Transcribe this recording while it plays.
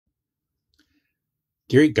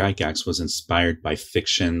Gary Gygax was inspired by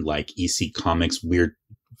fiction like EC Comics, weird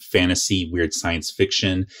fantasy, weird science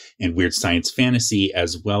fiction, and weird science fantasy,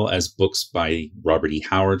 as well as books by Robert E.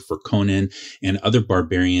 Howard for Conan and other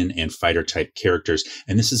barbarian and fighter type characters.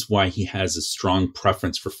 And this is why he has a strong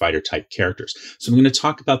preference for fighter type characters. So I'm going to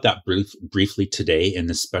talk about that briefly today in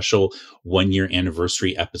this special 1-year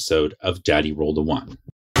anniversary episode of Daddy Rolled a One.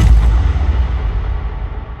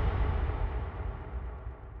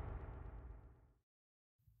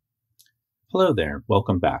 Hello there,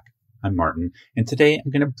 welcome back. I'm Martin, and today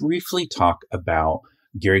I'm going to briefly talk about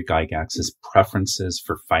Gary Gygax's preferences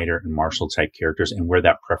for fighter and martial type characters and where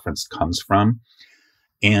that preference comes from.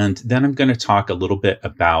 And then I'm going to talk a little bit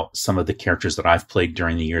about some of the characters that I've played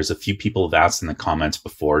during the years. A few people have asked in the comments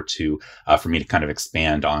before for me to kind of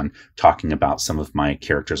expand on talking about some of my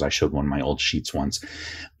characters. I showed one of my old sheets once.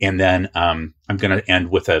 And then I'm going to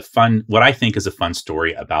end with what I think is a fun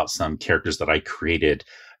story about some characters that I created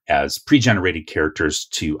as pre-generated characters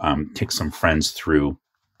to take some friends through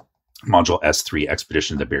Module S3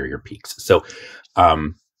 Expedition to the Barrier Peaks. So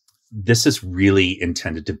this is really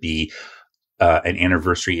intended to be an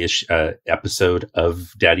anniversary-ish episode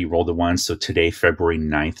of Daddy Rolled a One. So today, February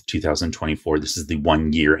 9th, 2024, this is the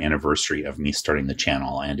 1-year anniversary of me starting the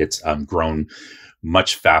channel. And it's grown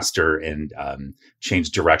much faster and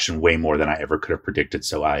changed direction way more than I ever could have predicted.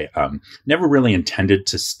 So I never really intended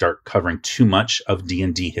to start covering too much of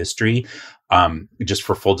D&D history. Just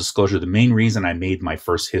for full disclosure, the main reason I made my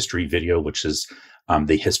first history video, which is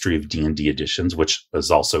the history of D&D editions, which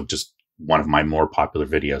is also just one of my more popular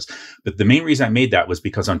videos. But the main reason I made that was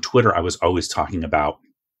because on Twitter, I was always talking about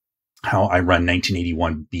how I run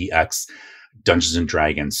 1981 BX Dungeons and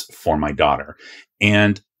Dragons for my daughter.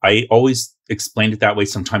 And I always explained it that way.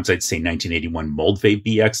 Sometimes I'd say 1981 Moldvay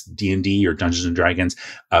BX D&D or Dungeons and Dragons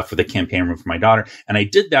for the campaign room for my daughter. And I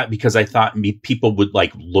did that because I thought people would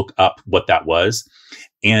like look up what that was.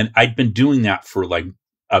 And I'd been doing that for like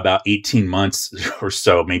about 18 months or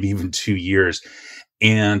so, maybe even 2 years.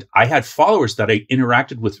 And I had followers that I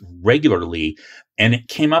interacted with regularly. And it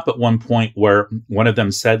came up at one point where one of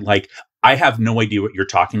them said, like, I have no idea what you're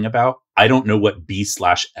talking about. I don't know what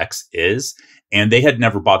B/X is. And they had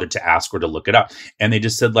never bothered to ask or to look it up. And they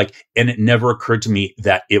just said, like, and it never occurred to me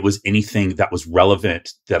that it was anything that was relevant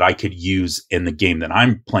that I could use in the game that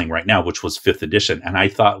I'm playing right now, which was 5th edition. And I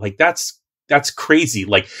thought, like, that's crazy.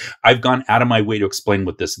 Like, I've gone out of my way to explain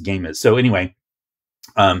what this game is. So anyway,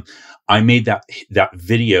 I made that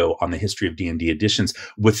video on the history of D&D editions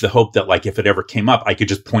with the hope that, like, if it ever came up, I could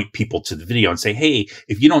just point people to the video and say, hey,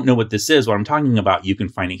 if you don't know what this is, what I'm talking about, you can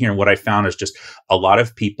find it here. And what I found is just a lot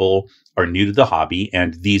of people are new to the hobby.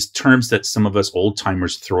 And these terms that some of us old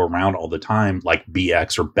timers throw around all the time, like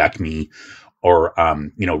BX or BECME or,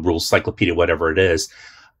 Rules Cyclopedia, whatever it is,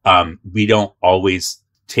 we don't always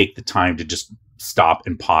take the time to just stop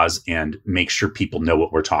and pause and make sure people know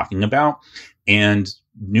what we're talking about. And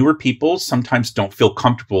newer people sometimes don't feel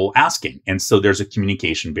comfortable asking. And so there's a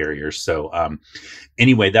communication barrier. So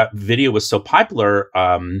anyway, that video was so popular.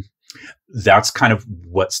 That's kind of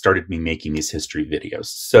what started me making these history videos.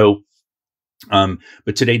 So,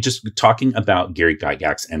 but today, just talking about Gary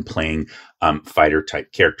Gygax and playing fighter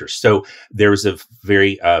type characters. So there was a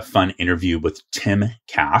very fun interview with Tim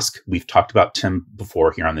KASK. We've talked about Tim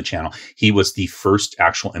before here on the channel. He was the first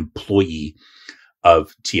actual employee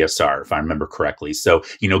of TSR, if I remember correctly. So,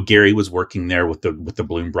 Gary was working there with the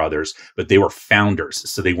Bloom brothers, but they were founders,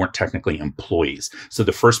 so they weren't technically employees. So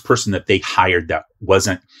the first person that they hired that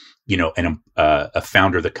wasn't, a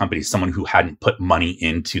founder of the company, someone who hadn't put money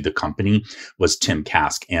into the company, was Tim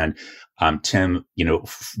KASK. And Tim,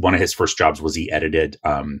 one of his first jobs was he edited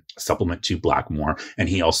Supplement to Blackmore, and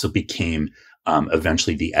he also became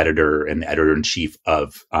eventually the editor and the editor-in-chief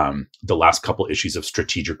of the last couple issues of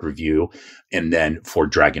Strategic Review, and then for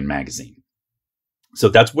Dragon Magazine. So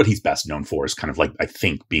that's what he's best known for, is kind of like, I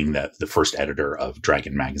think, being the first editor of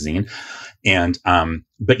Dragon Magazine. And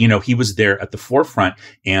but he was there at the forefront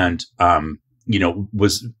and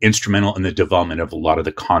was instrumental in the development of a lot of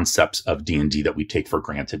the concepts of D&D that we take for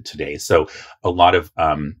granted today. So a lot of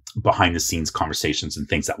behind the scenes conversations and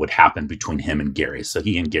things that would happen between him and Gary. So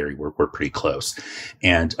he and Gary were pretty close.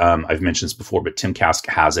 And I've mentioned this before, but Tim KASK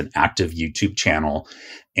has an active YouTube channel.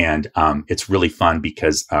 And it's really fun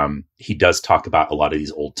because he does talk about a lot of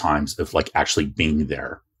these old times of like actually being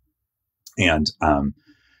there. And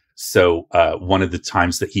so one of the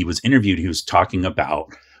times that he was interviewed, he was talking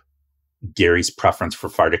about Gary's preference for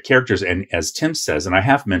fighter characters. And as Tim says, and I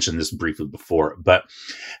have mentioned this briefly before, but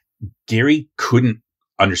Gary couldn't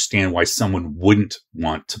understand why someone wouldn't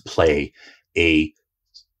want to play a,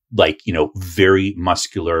 very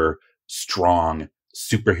muscular, strong,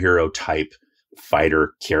 superhero type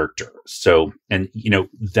fighter character. So, and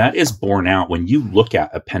that is borne out when you look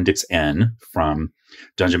at Appendix N from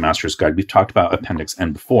Dungeon Master's Guide. We've talked about Appendix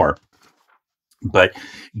N before, but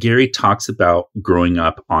Gary talks about growing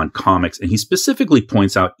up on comics, and he specifically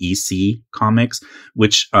points out EC comics,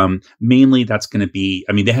 which mainly that's going to be,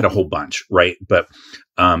 I mean, they had a whole bunch, right? But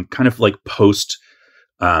kind of like post,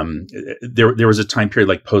 there was a time period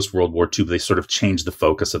like post World War II, they sort of changed the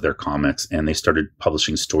focus of their comics, and they started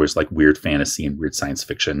publishing stories like weird fantasy and weird science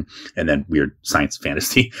fiction, and then weird science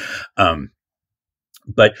fantasy.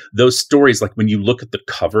 But those stories, like when you look at the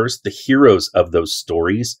covers, the heroes of those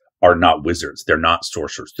stories are not wizards. They're not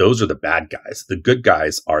sorcerers. Those are the bad guys. The good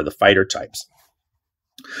guys are the fighter types.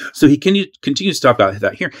 So he continues to talk about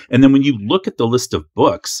that here. And then when you look at the list of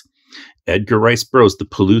books, Edgar Rice Burroughs, the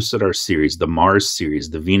Pellucidar series, the Mars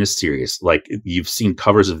series, the Venus series, like you've seen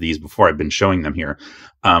covers of these before. I've been showing them here.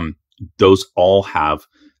 Those all have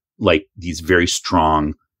like these very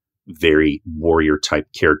strong, very warrior type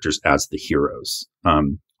characters as the heroes.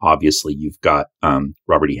 Obviously, you've got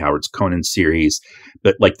Robert E. Howard's Conan series,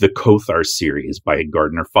 but like the Kothar series by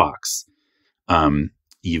Gardner Fox.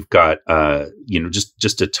 You've got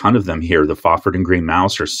just a ton of them here. The Fafhrd and Grey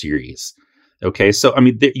Mouser series. Okay, so I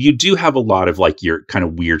mean, you do have a lot of like your kind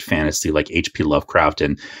of weird fantasy, like H.P. Lovecraft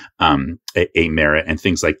and A. Merritt and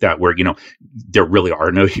things like that, where there really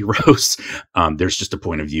are no heroes. There's just a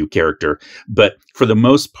point of view character, but for the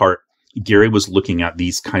most part, Gary was looking at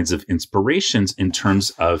these kinds of inspirations in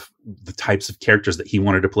terms of the types of characters that he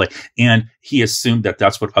wanted to play, and he assumed that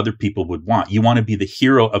that's what other people would want. You want to be the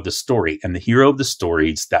hero of the story, and the hero of the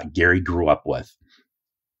stories that Gary grew up with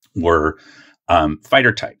were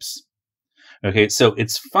fighter types. Okay, so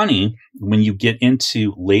it's funny when you get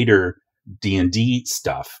into later D&D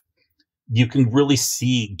stuff, you can really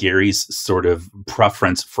see Gary's sort of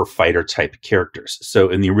preference for fighter type characters. So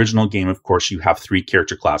in the original game, of course, you have 3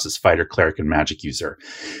 character classes: fighter, cleric, and magic user.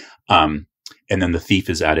 And then the thief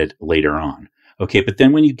is added later on. Okay, but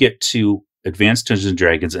then when you get to Advanced Dungeons and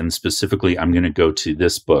Dragons, and specifically, I'm going to go to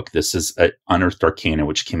this book. This is Unearthed Arcana,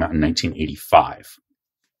 which came out in 1985.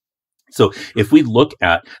 So if we look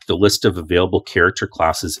at the list of available character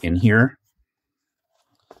classes in here,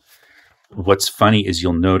 what's funny is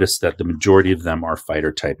you'll notice that the majority of them are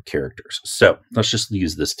fighter type characters. So let's just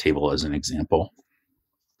use this table as an example.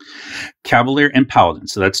 Cavalier and Paladin.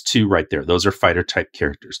 So that's 2 right there. Those are fighter type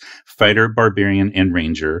characters. Fighter, Barbarian, and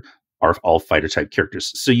Ranger are all fighter type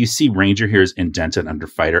characters. So you see Ranger here is indented under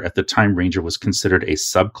Fighter. At the time, Ranger was considered a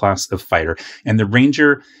subclass of Fighter. And the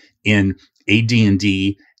Ranger in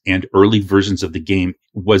AD&D and early versions of the game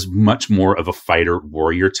was much more of a fighter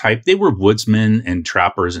warrior type. They were woodsmen and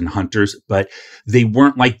trappers and hunters, but they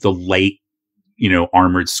weren't like the light,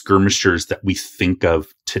 armored skirmishers that we think of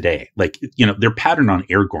today. Like, they're patterned on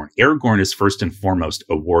Aragorn. Aragorn is first and foremost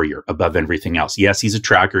a warrior above everything else. Yes, he's a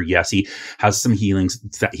tracker. Yes, he has some healings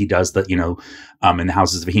that he does that, in the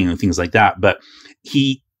houses of healing, things like that. But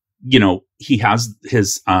he has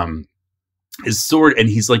his sword, and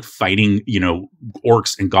he's like fighting,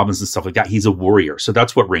 orcs and goblins and stuff like that. He's a warrior. So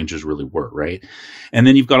that's what Rangers really were, right? And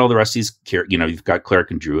then you've got all the rest of these, you've got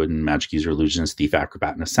cleric and druid and magic user, illusionist, thief,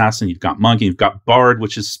 acrobat, and assassin. You've got monk, and you've got bard,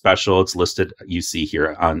 which is special. It's listed, you see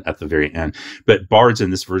here at the very end. But bards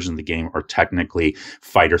in this version of the game are technically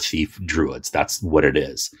fighter, thief, druids. That's what it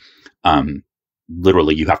is.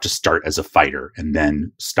 Literally, you have to start as a fighter and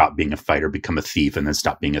then stop being a fighter, become a thief, and then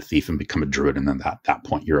stop being a thief and become a druid. And then at that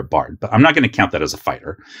point, you're a bard. But I'm not going to count that as a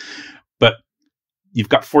fighter. But you've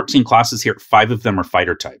got 14 classes here. 5 of them are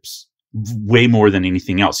fighter types, way more than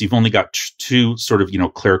anything else. You've only got 2 sort of,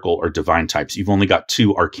 clerical or divine types. You've only got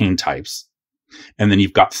 2 arcane types. And then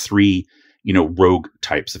you've got 3, rogue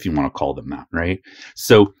types, if you want to call them that, right?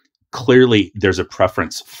 So clearly, there's a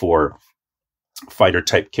preference for fighter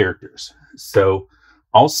type characters. So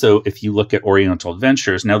also, if you look at Oriental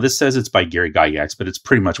Adventures, now this says it's by Gary Gygax, but it's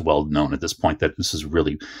pretty much well known at this point that this is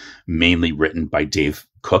really mainly written by Dave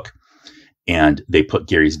Cook. And they put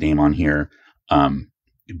Gary's name on here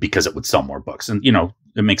because it would sell more books. And,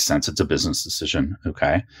 it makes sense. It's a business decision.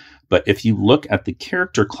 Okay. But if you look at the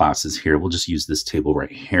character classes here, we'll just use this table right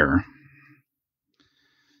here.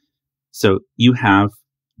 So you have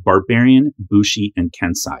Barbarian, Bushi, and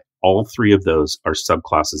Kensai. All 3 of those are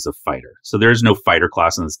subclasses of fighter. So there's no fighter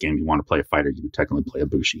class in this game. If you want to play a fighter, you would technically play a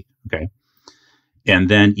Bushi. Okay. And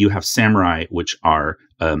then you have Samurai, which are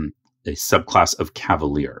a subclass of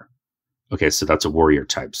Cavalier. Okay. So that's a warrior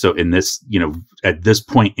type. So in this, at this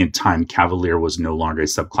point in time, Cavalier was no longer a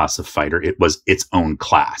subclass of fighter. It was its own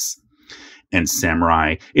class. And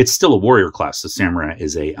Samurai, it's still a warrior class. So Samurai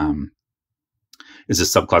is is a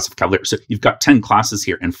subclass of cavalier. So you've got 10 classes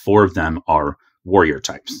here, and 4 of them are warrior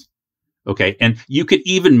types. Okay, and you could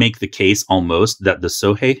even make the case almost that the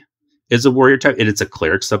Sohei is a warrior type. It's a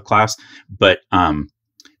cleric subclass, but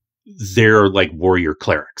they're like warrior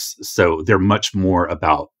clerics. So they're much more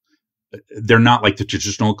about, they're not like the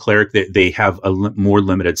traditional cleric. They have more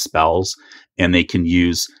limited spells, and they can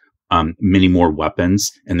use many more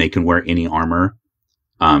weapons, and they can wear any armor.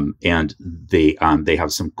 And they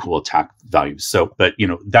have some cool attack values. So, but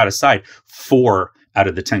that aside, 4 out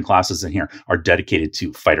of the 10 classes in here are dedicated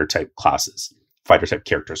to fighter type classes, fighter type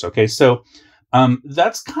characters. Okay. So,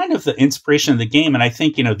 that's kind of the inspiration of the game. And I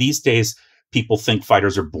think, these days people think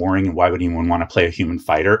fighters are boring, and why would anyone want to play a human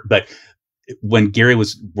fighter? But when Gary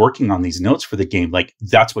was working on these notes for the game, like,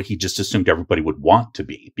 that's what he just assumed everybody would want to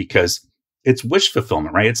be, because it's wish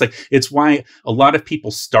fulfillment, right? It's why a lot of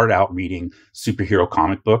people start out reading superhero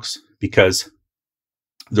comic books, because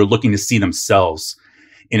they're looking to see themselves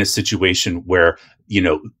in a situation where,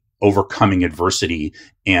 overcoming adversity.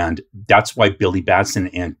 And that's why Billy Batson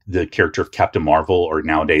and the character of Captain Marvel, or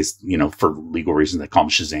nowadays, for legal reasons, they call him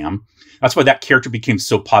Shazam. That's why that character became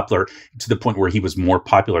so popular, to the point where he was more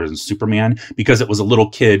popular than Superman, because it was a little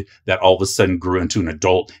kid that all of a sudden grew into an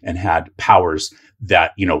adult and had powers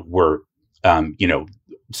that, were,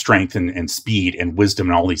 strength and speed and wisdom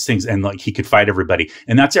and all these things. And like, he could fight everybody.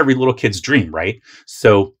 And that's every little kid's dream, right?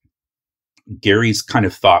 So Gary's kind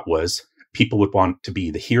of thought was, people would want to be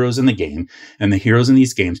the heroes in the game, and the heroes in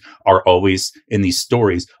these games are always, in these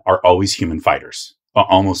stories, are always human fighters,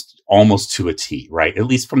 almost to a T, right? At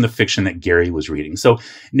least from the fiction that Gary was reading. So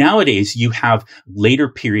nowadays you have later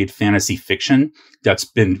period fantasy fiction that's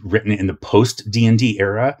been written in the post D&D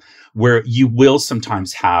era, where you will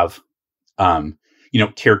sometimes have,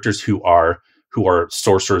 characters who are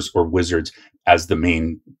sorcerers or wizards as the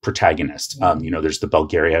main protagonist. There's the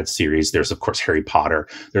Belgariad series. There's, of course, Harry Potter.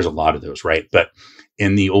 There's a lot of those, right? But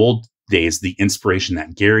in the old days, the inspiration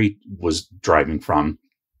that Gary was driving from,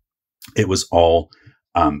 it was all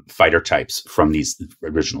fighter types from these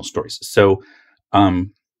original stories. So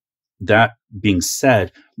that being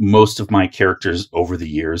said, most of my characters over the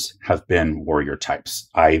years have been warrior types.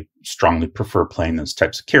 I strongly prefer playing those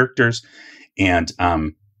types of characters. And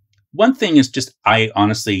one thing is just, I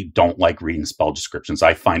honestly don't like reading spell descriptions.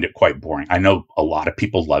 I find it quite boring. I know a lot of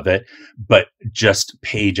people love it, but just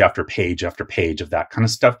page after page after page of that kind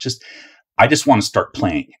of stuff, I just want to start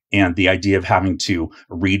playing. And the idea of having to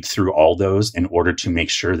read through all those in order to make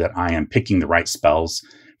sure that I am picking the right spells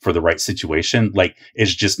for the right situation,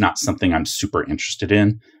 is just not something I'm super interested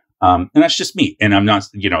in. And that's just me. And I'm not,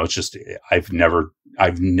 it's just, I've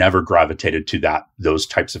never gravitated to those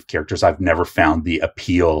types of characters. I've never found the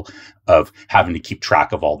appeal of having to keep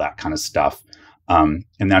track of all that kind of stuff. And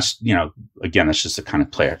that's, again, that's just the kind of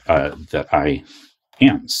player that I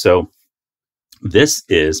am. So this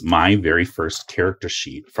is my very first character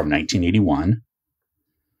sheet from 1981.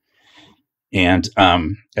 And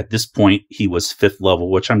at this point, he was 5th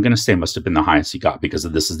level, which I'm going to say must have been the highest he got, because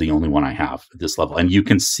this is the only one I have at this level. And you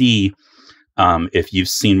can see, if you've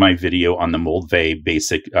seen my video on the Moldvay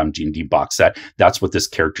basic D&D box set, that's what this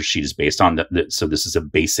character sheet is based on. So this is a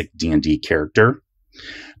basic D&D character.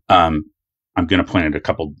 I'm going to point out a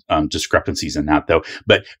couple discrepancies in that, though.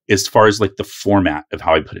 But as far as the format of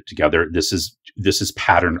how I put it together, this is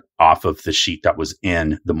patterned off of the sheet that was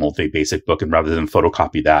in the Moldvay basic book, and rather than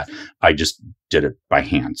photocopy that, I just did it by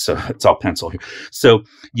hand. So it's all pencil here. So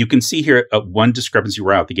you can see here one discrepancy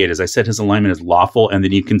right out the gate. As I said, his alignment is lawful, and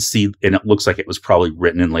then you can see, and it looks like it was probably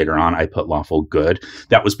written in later on, I put lawful good.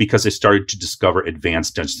 That was because I started to discover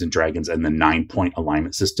advanced Dungeons and Dragons and the 9-point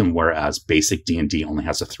alignment system, whereas basic D&D only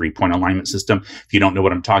has a 3-point alignment system. If you don't know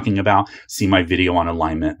what I'm talking about, see my video on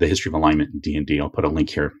alignment, the history of alignment in D&D. I'll put a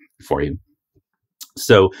link here for you.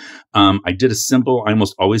 So I did a symbol. I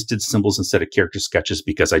almost always did symbols instead of character sketches,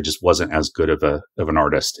 because I just wasn't as good of an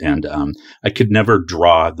artist, and I could never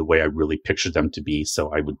draw the way I really pictured them to be. So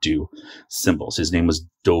I would do symbols. His name was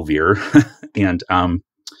Dovir, and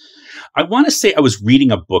I want to say I was reading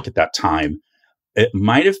a book at that time. It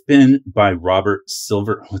might have been by Robert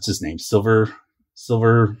Silver. What's his name? Silver.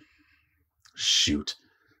 Shoot,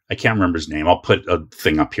 I can't remember his name. I'll put a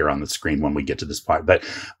thing up here on the screen when we get to this part. But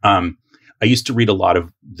I used to read a lot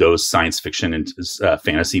of those science fiction and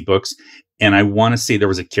fantasy books. And I want to say there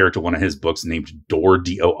was a character in one of his books named Dor,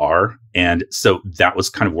 D-O-R. And so that was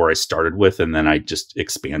kind of where I started with. And then I just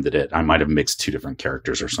expanded it. I might have mixed 2 different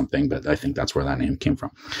characters or something, but I think that's where that name came from.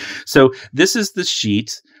 So this is the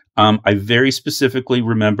sheet. I very specifically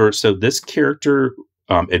remember. So this character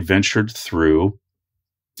adventured through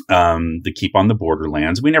the Keep on the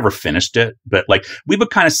Borderlands. We never finished it, but we would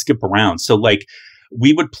kind of skip around. So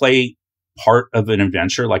we would play part of an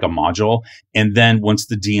adventure, like a module. And then once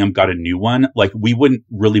the DM got a new one, like we wouldn't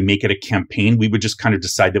really make it a campaign. We would just kind of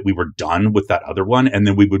decide that we were done with that other one. And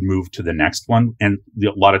then we would move to the next one. And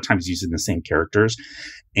a lot of times using the same characters.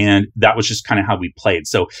 And that was just kind of how we played.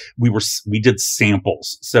 So we did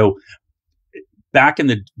samples. So back in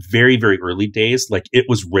the very, very early days, like it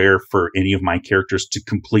was rare for any of my characters to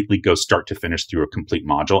completely go start to finish through a complete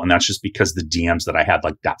module. And that's just because the DMs that I had,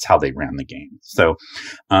 like that's how they ran the game. So,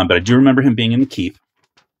 but I do remember him being in the keep.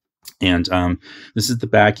 And this is the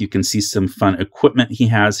back. You can see some fun equipment he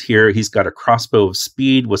has here. He's got a crossbow of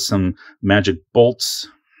speed with some magic bolts.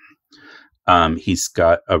 He's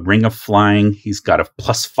got a ring of flying. He's got a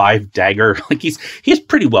 +5 dagger. Like he's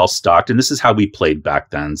pretty well stocked. And this is how we played back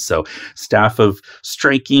then. So staff of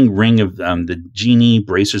striking, ring of the genie,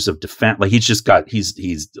 bracers of defense. Like he's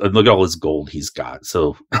look at all his gold he's got.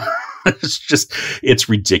 So it's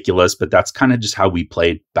ridiculous, but that's kind of just how we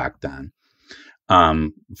played back then.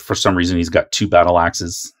 For some reason, he's got 2 battle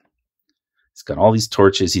axes. He's got all these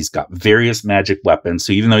torches. He's got various magic weapons.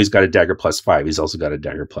 So even though he's got a dagger +5, he's also got a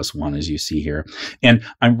dagger +1, as you see here. And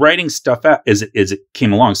I'm writing stuff out as it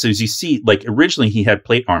came along. So as you see, like originally he had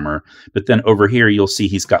plate armor, but then over here you'll see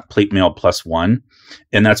he's got plate mail +1.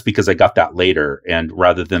 And that's because I got that later. And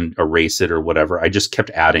rather than erase it or whatever, I just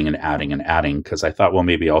kept adding and adding and adding because I thought, well,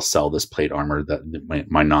 maybe I'll sell this plate armor,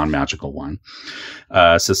 my non-magical one.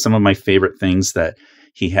 So some of my favorite things that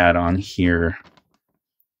he had on here.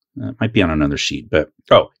 It might be on another sheet, but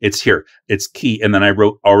it's here. It's key. And then I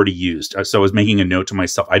wrote already used. So I was making a note to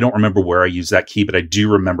myself. I don't remember where I used that key, but I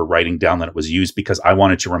do remember writing down that it was used because I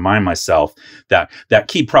wanted to remind myself that that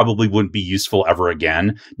key probably wouldn't be useful ever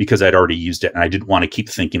again because I'd already used it. And I didn't want to keep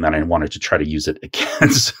thinking that I wanted to try to use it again.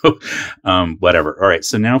 So whatever. All right.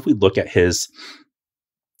 So now if we look at his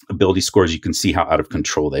ability scores, you can see how out of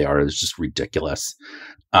control they are. It's just ridiculous.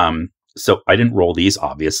 So I didn't roll these,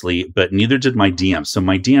 obviously, but neither did my DM. So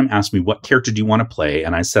my DM asked me, what character do you want to play?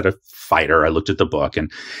 And I said a fighter. I looked at the book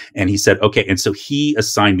and he said, okay. And so he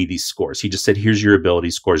assigned me these scores. He just said, here's your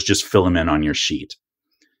ability scores. Just fill them in on your sheet.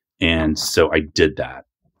 And so I did that.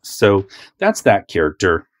 So that's that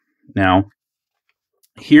character. Now,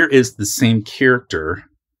 here is the same character,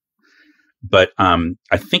 but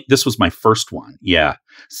I think this was my first one. Yeah.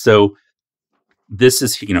 So this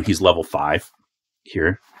is, he's level 5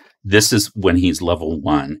 here. This is when he's level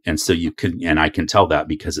 1. And so I can tell that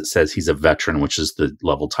because it says he's a veteran, which is the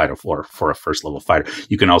level title for a first level fighter.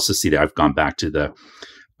 You can also see that I've gone back to the,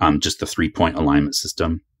 just the 3-point alignment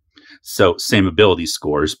system. So same ability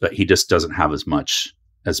scores, but he just doesn't have as much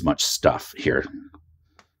stuff here.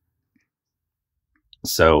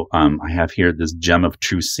 So, I have here this gem of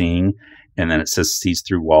true seeing, and then it says sees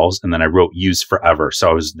through walls. And then I wrote use forever.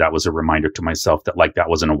 So that was a reminder to myself that like, that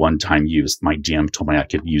wasn't a one-time use. My GM told me I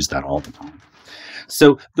could use that all the time.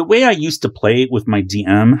 So the way I used to play with my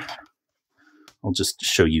DM, I'll just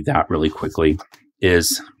show you that really quickly,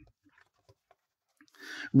 is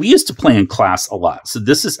we used to play in class a lot. So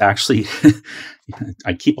this is actually,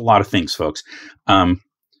 I keep a lot of things, folks.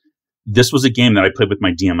 This was a game that I played with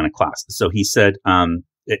my DM in a class. So he said, and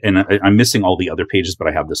I'm missing all the other pages, but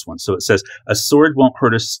I have this one. So it says, a sword won't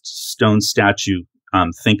hurt a stone statue.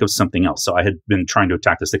 Think of something else. So I had been trying to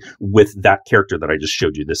attack this thing with that character that I just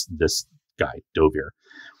showed you, this guy, Dovir.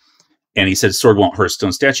 And he said, sword won't hurt a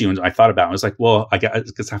stone statue. And I thought about it. I was like, well, I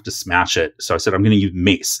guess I have to smash it. So I said, I'm going to use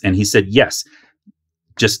mace. And he said, yes,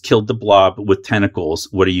 just killed the blob with tentacles.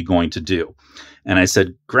 What are you going to do? And I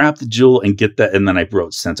said, grab the jewel and get that. And then I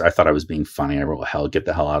wrote censored. I thought I was being funny. I wrote, get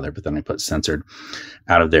the hell out of there. But then I put censored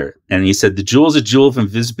out of there. And he said, the jewel is a jewel of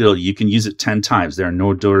invisibility. You can use it 10 times. There are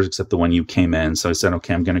no doors except the one you came in. So I said,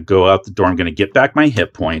 okay, I'm going to go out the door. I'm going to get back my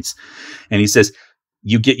hit points. And he says,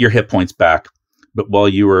 you get your hit points back. But while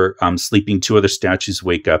you were sleeping, 2 other statues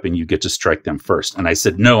wake up and you get to strike them first. And I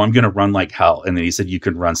said, no, I'm going to run like hell. And then he said, you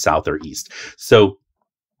can run south or east. So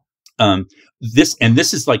this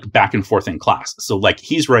is like back and forth in class. So like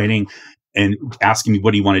he's writing and asking me, what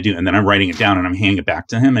do you want to do? And then I'm writing it down and I'm handing it back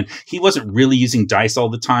to him. And he wasn't really using dice all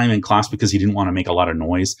the time in class because he didn't want to make a lot of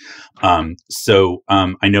noise. So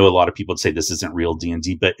I know a lot of people would say this isn't real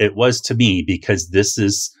D&D, but it was to me because this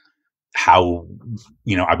is how,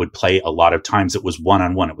 I would play a lot of times. It was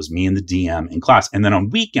one-on-one. It was me and the DM in class. And then on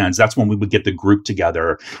weekends, that's when we would get the group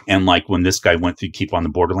together. And like when this guy went through Keep on the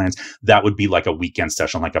Borderlands, that would be like a weekend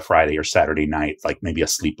session, like a Friday or Saturday night, like maybe a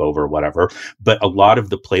sleepover or whatever. But a lot of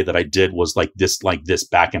the play that I did was like this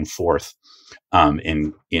back and forth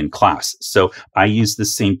in class. So I used the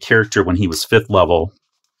same character when he was 5th level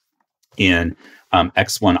in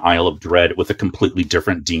X1 Isle of Dread with a completely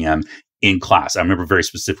different DM. in class. I remember very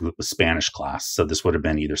specifically it was Spanish class. So this would have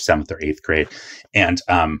been either 7th or 8th grade. And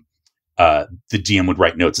the DM would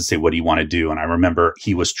write notes and say, what do you want to do? And I remember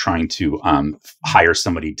he was trying to hire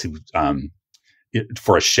somebody to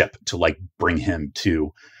for a ship to like bring him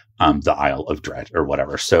to the Isle of Dread or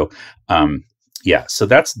whatever. So yeah, so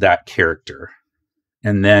that's that character.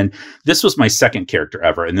 And then this was my second character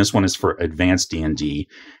ever, and this one is for advanced D&D,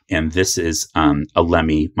 and this is a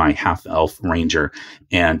Lemmy, my half-elf ranger,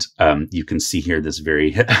 and you can see here this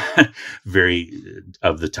very, very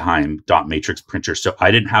of the time dot matrix printer. So I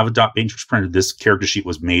didn't have a dot matrix printer. This character sheet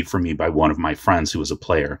was made for me by one of my friends who was a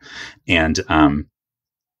player, and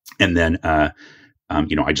then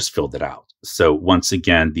you know, I just filled it out. So once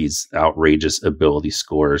again, these outrageous ability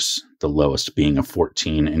scores, the lowest being a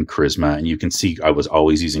 14 in charisma. And you can see I was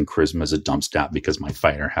always using charisma as a dump stat because my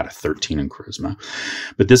fighter had a 13 in charisma.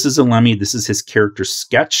 But this is a Lemmy. This is his character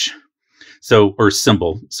sketch. So, or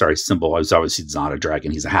symbol. Sorry, symbol. I was obviously not a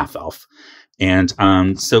dragon. He's a half elf. And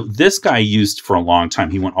so this guy used for a long time.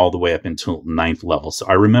 He went all the way up until 9th level. So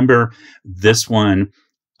I remember this one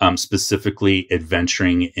specifically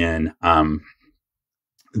adventuring in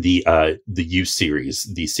the U series,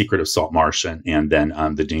 The Secret of Salt Marsh, and then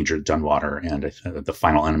The Danger of Dunwater, and The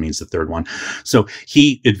Final Enemies, the third one. So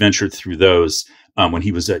he adventured through those when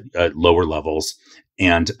he was at lower levels.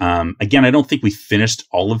 And again, I don't think we finished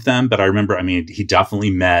all of them, but I remember, I mean, he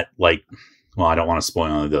definitely met like, well, I don't want to spoil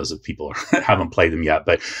any of those if people haven't played them yet,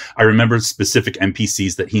 but I remember specific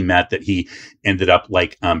NPCs that he met that he ended up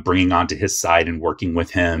like bringing onto his side and working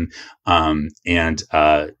with him, and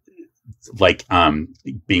like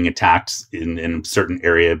being attacked in a certain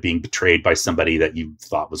area, being betrayed by somebody that you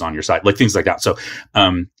thought was on your side, like things like that. So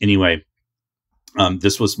anyway,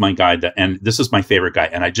 this was my guy and this is my favorite guy.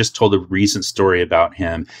 And I just told a recent story about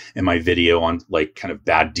him in my video on like kind of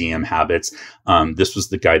bad DM habits. This was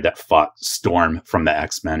the guy that fought Storm from the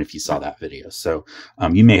X-Men, if you saw that video. So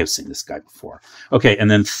you may have seen this guy before. Okay.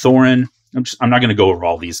 And then Thorin. I'm not going to go over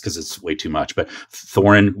all these because it's way too much, but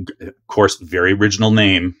Thorin, of course, very original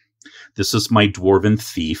name. This is my dwarven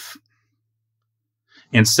thief.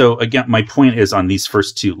 And so again, my point is on these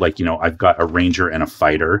first two, like, you know, I've got a ranger and a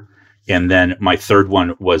fighter. And then my third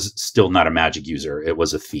one was still not a magic user. It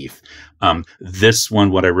was a thief. This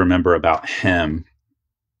one, what I remember about him,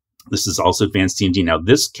 this is also advanced D&D. Now,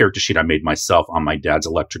 this character sheet I made myself on my dad's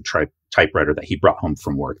electric typewriter that he brought home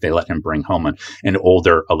from work. They let him bring home an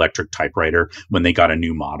older electric typewriter when they got a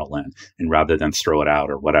new model in. And rather than throw it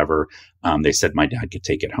out or whatever, they said my dad could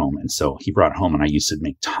take it home. And so he brought it home, and I used to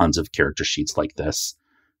make tons of character sheets like this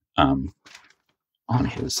on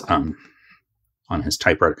his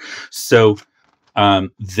typewriter. So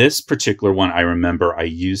this particular one, I remember I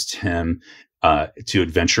used him to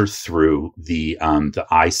adventure through the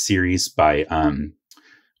I series by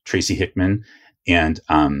Tracy Hickman and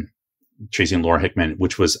Tracy and Laura Hickman,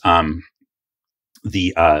 which was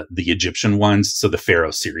the Egyptian ones. So the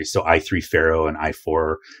Pharaoh series. So I3 Pharaoh and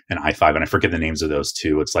I4 and I5. And I forget the names of those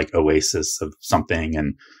two. It's like Oasis of something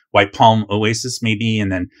and White Palm Oasis maybe.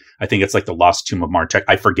 And then I think it's like the Lost Tomb of Martek.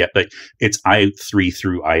 I forget, but it's I3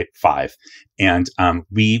 through I5. And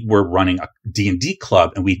we were running a D&D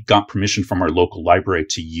club, and we got permission from our local library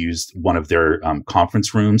to use one of their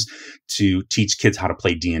conference rooms to teach kids how to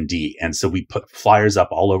play D&D. And so we put flyers up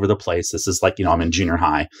all over the place. This is like, you know, I'm in junior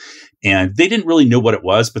high, and they didn't really know what it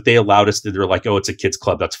was, but they allowed us to, they're like, oh, it's a kids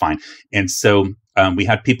club. That's fine. And so we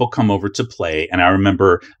had people come over to play. And I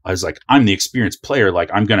remember I was like, I'm the experienced player.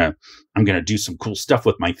 Like I'm going to do some cool stuff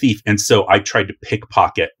with my thief. And so I tried to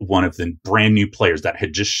pickpocket one of the brand new players that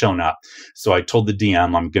had just shown up. So I told the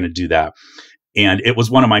DM I'm going to do that. And it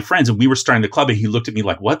was one of my friends, and we were starting the club, and he looked at me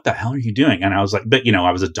like, what the hell are you doing? And I was like, but you know,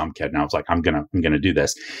 I was a dumb kid, and I was like, I'm going to do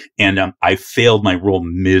this. And I failed my role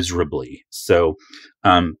miserably. So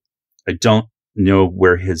I don't know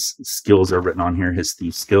where his skills are written on here, his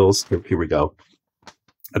thief skills. Here we go.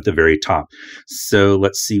 At the very top. So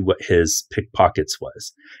let's see what his pickpockets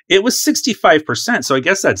was. It was 65%. So I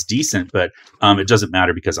guess that's decent, but it doesn't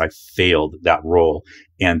matter because I failed that roll.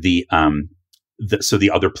 And so the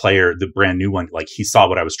other player, the brand new one, like he saw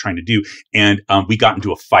what I was trying to do, and we got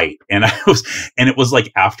into a fight. And it was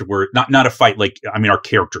like afterward, not a fight. Like, I mean, our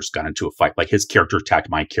characters got into a fight. Like his character attacked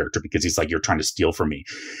my character because he's like, you're trying to steal from me.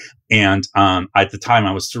 And at the time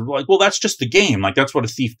I was sort of like, well, that's just the game. Like that's what a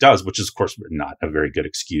thief does, which is of course not a very good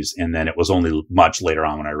excuse. And then it was only much later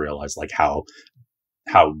on when I realized like how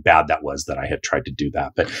bad that was that I had tried to do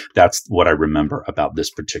that. But that's what I remember about this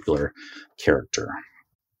particular character.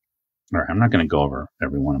 All right, I'm not going to go over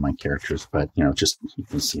every one of my characters, but you know, just you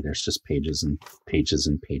can see there's just pages and pages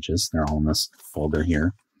and pages. They're all in this folder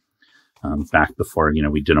here. back before,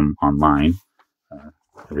 we did them online.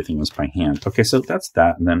 Everything was by hand. Okay, so that's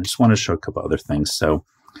that. And then I just want to show a couple other things. So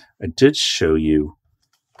I did show you,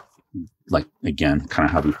 like, again, kind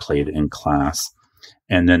of how we played in class.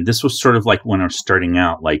 And then this was sort of like when I was starting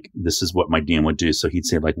out, like, this is what my DM would do. So he'd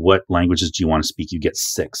say, like, what languages do you want to speak? You get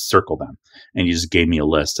 6, circle them. And he just gave me a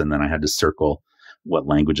list. And then I had to circle what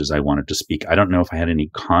languages I wanted to speak. I don't know if I had any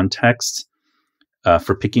context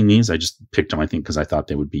for picking these. I just picked them, I think, because I thought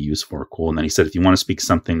they would be useful or cool. And then he said, if you want to speak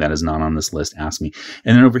something that is not on this list, ask me.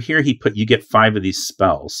 And then over here, he put, you get 5 of these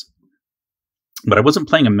spells. But I wasn't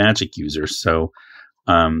playing a magic user, so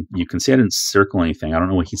you can see I didn't circle anything. I don't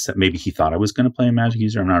know what he said. Maybe he thought I was going to play a magic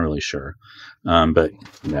user. I'm not really sure. But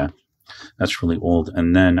yeah, that's really old.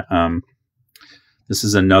 And then this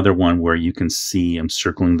is another one where you can see I'm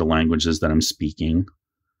circling the languages that I'm speaking.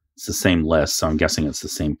 It's the same list, so I'm guessing it's the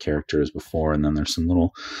same character as before. And then there's some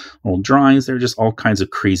little drawings. There are just all kinds of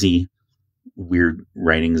crazy, weird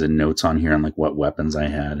writings and notes on here on like what weapons I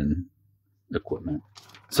had and equipment.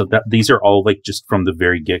 So these are all like just from the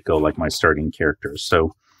very get-go, like my starting characters.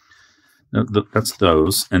 So that's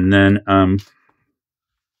those. And then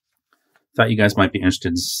thought you guys might be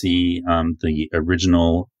interested to see the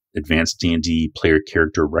original Advanced D&D player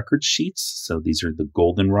character record sheets. So these are the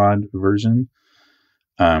Goldenrod version.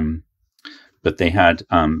 But they had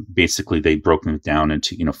basically they broke them down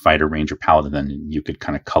into fighter, ranger, paladin, and you could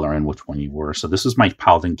kind of color in which one you were. So this is my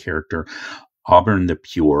paladin character, Auburn the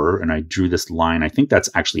Pure, and I drew this line. I think that's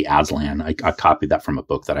actually Aslan. I copied that from a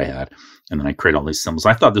book that I had, and then I created all these symbols.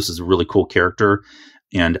 I thought this was a really cool character,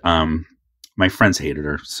 and my friends hated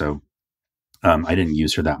her, so I didn't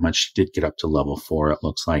use her that much. She did get up to level 4, it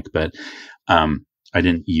looks like, but I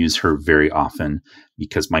didn't use her very often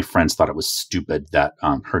because my friends thought it was stupid that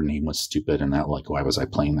her name was stupid, and that, like, why was I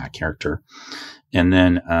playing that character? And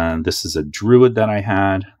then this is a druid that I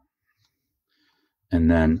had. And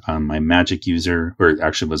then my magic user, or it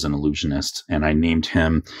actually was an illusionist, and I named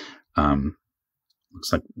him,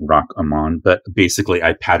 looks like Rock Amon, but basically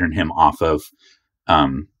I patterned him off of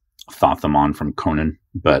Thothamon from Conan,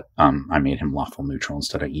 but I made him lawful neutral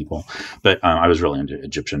instead of evil. But I was really into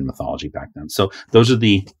Egyptian mythology back then. So those are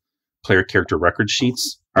the player character record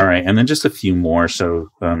sheets. All right, and then just a few more. So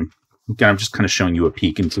again, I'm just kind of showing you a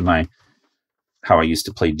peek into how I used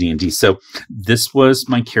to play D&D. So this was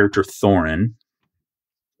my character Thorin.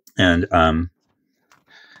 And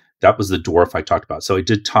that was the dwarf I talked about. So I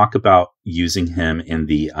did talk about using him in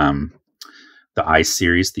the I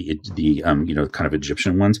series, the kind of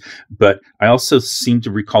Egyptian ones. But I also seem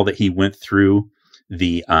to recall that he went through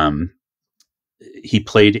he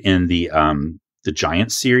played in the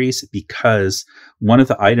Giant series, because one of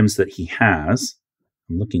the items that he has,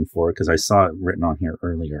 I'm looking for it because I saw it written on here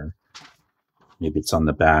earlier. Maybe it's on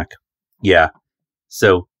the back. Yeah.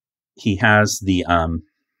 So he has the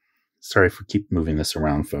sorry for keep moving this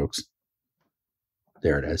around, folks.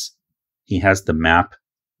 There it is. He has the map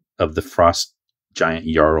of the Frost Giant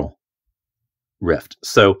Jarl Rift.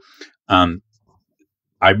 So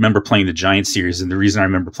I remember playing the Giant series, and the reason I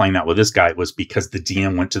remember playing that with this guy was because the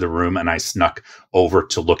DM went to the room and I snuck over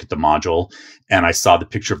to look at the module, and I saw the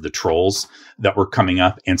picture of the trolls that were coming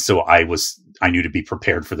up, and so I knew to be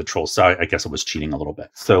prepared for the trolls. So I guess I was cheating a little bit.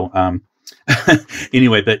 So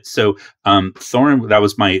anyway, but so Thorin, that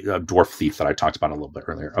was my dwarf thief that I talked about a little bit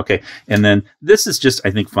earlier. Okay, and then this is just,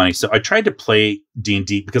 I think, funny. So I tried to play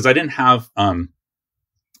D&D because I didn't have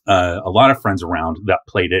a lot of friends around that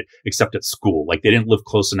played it, except at school. Like, they didn't live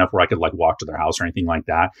close enough where I could like walk to their house or anything like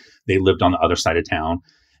that. They lived on the other side of town.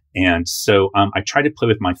 And so I tried to play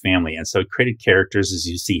with my family. And so I created characters, as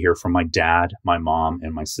you see here, from my dad, my mom,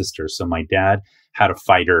 and my sister. So my dad had a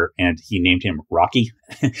fighter, and he named him Rocky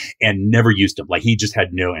and never used him. Like, he just had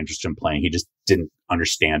no interest in playing. He just didn't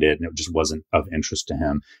understand it, and it just wasn't of interest to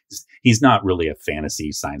him. He's not really a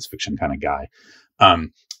fantasy science fiction kind of guy.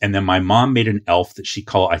 And then my mom made an elf that she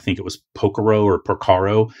called, I think it was Pocaro or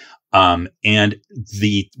Porcaro. And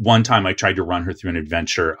the one time I tried to run her through an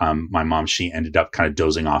adventure, my mom, she ended up kind of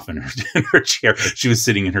dozing off in her chair. She was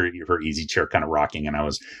sitting in her easy chair, kind of rocking. And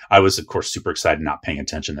I was of course super excited, not paying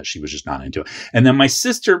attention, that she was just not into it. And then my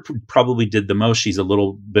sister probably did the most. She's a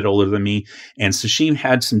little bit older than me. And so she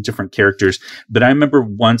had some different characters, but I remember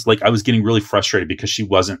once, like, I was getting really frustrated because she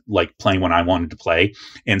wasn't like playing when I wanted to play.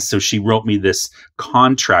 And so she wrote me this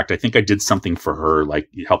contract. I think I did something for her, like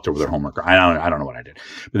helped her with her homework. I don't know what I did,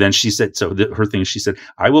 but then she said, her thing, she said,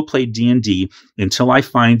 I will play D&D until I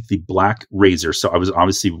find the Black Razor. So I was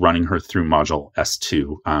obviously running her through module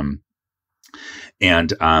S2.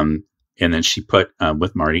 And And then she put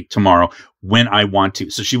with Marty tomorrow when I want to.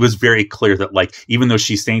 So she was very clear that like, even though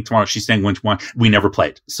she's saying tomorrow, she's saying when she wants, we never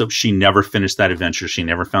played. So she never finished that adventure. She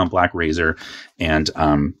never found Black Razor. And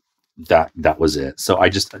that was it. So I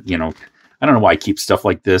just, I don't know why I keep stuff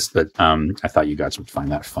like this, but I thought you guys would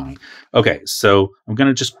find that funny. Okay, so I'm going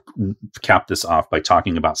to just cap this off by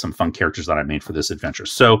talking about some fun characters that I made for this adventure.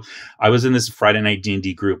 So I was in this Friday night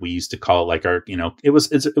D&D group. We used to call it like our, it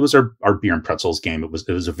was our beer and pretzels game. It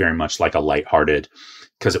was a very much like a lighthearted,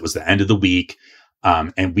 because it was the end of the week,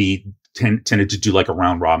 and we tended to do like a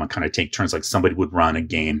round robin, kind of take turns. Like somebody would run a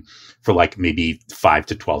game for like maybe 5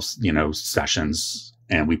 to 12, sessions.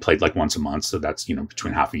 And we played like once a month. So that's,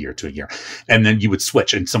 between half a year to a year. And then you would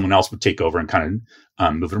switch and someone else would take over and kind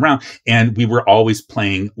of move it around. And we were always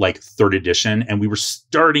playing like 3rd edition. And we were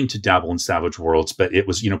starting to dabble in Savage Worlds, but it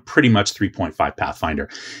was, pretty much 3.5 Pathfinder.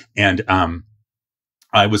 And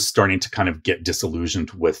I was starting to kind of get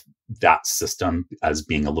disillusioned with that system as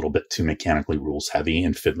being a little bit too mechanically rules heavy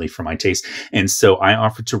and fiddly for my taste. And so I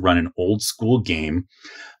offered to run an old school game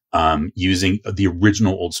using the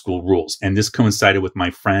original old school rules. And this coincided with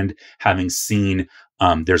my friend having seen,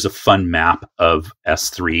 there's a fun map of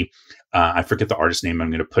S3. I forget the artist name. I'm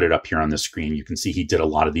going to put it up here on the screen. You can see he did a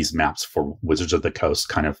lot of these maps for Wizards of the Coast,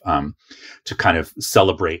 kind of to kind of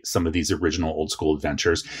celebrate some of these original old school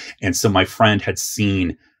adventures. And so my friend had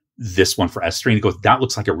seen this one for S3 and he goes, that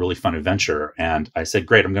looks like a really fun adventure. And I said,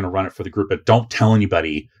 great, I'm going to run it for the group, but don't tell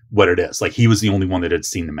anybody what it is. Like he was the only one that had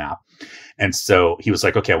seen the map. And so he was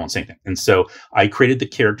like, okay, I won't say anything. And so I created the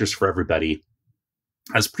characters for everybody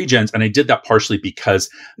as pre-gens. And I did that partially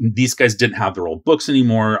because these guys didn't have their old books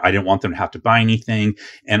anymore. I didn't want them to have to buy anything.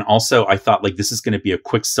 And also I thought like, this is going to be a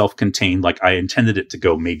quick self-contained, like I intended it to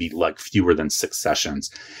go maybe like fewer than 6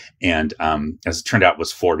 sessions. And as it turned out, it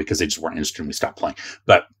was 4 because they just weren't interested and we stopped playing.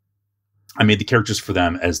 But I made the characters for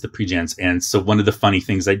them as the pre-gens. And so one of the funny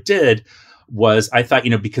things I did was I thought,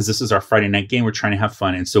 because this is our Friday night game, we're trying to have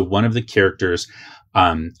fun. And so one of the characters,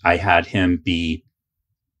 I had him be,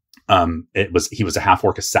 he was a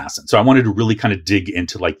half-orc assassin. So I wanted to really kind of dig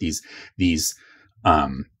into like these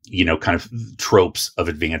kind of tropes of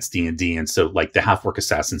advanced D&D. And so like the half-orc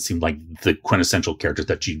assassin seemed like the quintessential character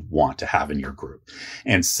that you'd want to have in your group.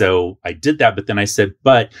 And so I did that, but then I said,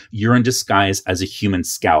 but you're in disguise as a human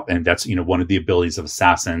scout. And that's, one of the abilities of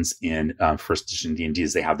assassins in 1st edition D&D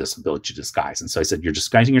is they have this ability to disguise. And so I said, you're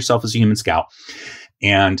disguising yourself as a human scout.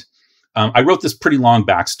 And I wrote this pretty long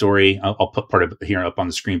backstory. I'll put part of it here up on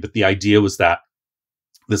the screen, but the idea was that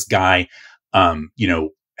this guy,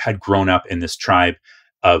 had grown up in this tribe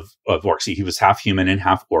of orcs. He was half human and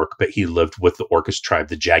half orc, but he lived with the Orcish tribe,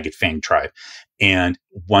 the Jagged Fang tribe. And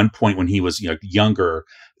one point when he was younger,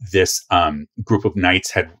 this group of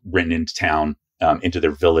knights had ridden into town, into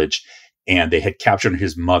their village, and they had captured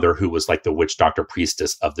his mother, who was like the witch doctor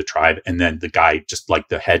priestess of the tribe. And then the guy, just like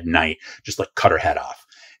the head knight, just like cut her head off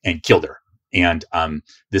and killed her. And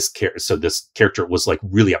this character was like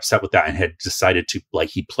really upset with that and had decided to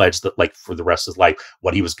he pledged that like for the rest of his life,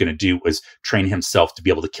 what he was going to do was train himself to be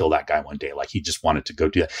able to kill that guy one day. Like he just wanted to go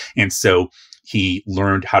do that. And so he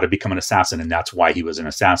learned how to become an assassin. And that's why he was an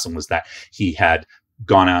assassin, was that he had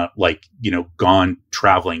gone out, gone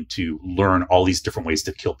traveling to learn all these different ways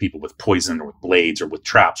to kill people with poison or with blades or with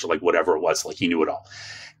traps or like whatever it was. Like he knew it all.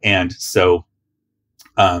 And so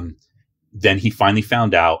then he finally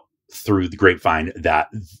found out through the grapevine that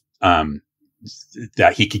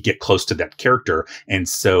that he could get close to that character. And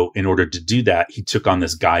so in order to do that, he took on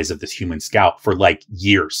this guise of this human scout for like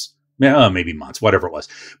years, maybe months, whatever it was.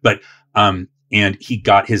 But and he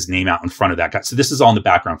got his name out in front of that guy. So this is all in the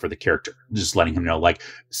background for the character, just letting him know, like,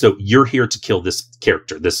 so you're here to kill this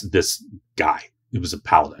character, this guy who was a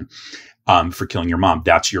paladin, for killing your mom.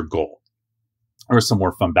 That's your goal. There was some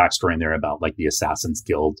more fun backstory in there about like the Assassin's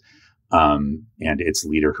Guild, and its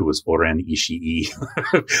leader, who was Oren Ishii,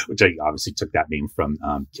 which I obviously took that name from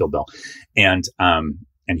Kill Bill. And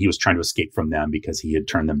he was trying to escape from them because he had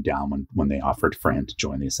turned them down when they offered for him to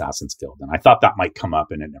join the Assassin's Guild. And I thought that might come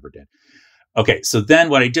up, and it never did. Okay, so then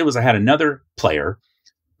what I did was I had another player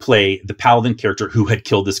play the paladin character who had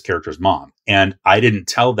killed this character's mom. And I didn't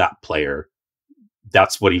tell that player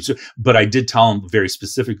that's what he's, but I did tell him very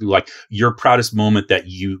specifically, like, your proudest moment that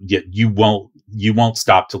you won't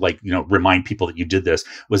stop to, like, remind people that you did this,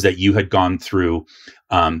 was that you had gone through,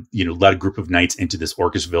 led a group of knights into this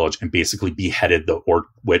orcish village and basically beheaded the orc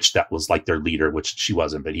witch that was like their leader, which she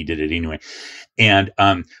wasn't, but he did it anyway. And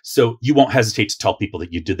so you won't hesitate to tell people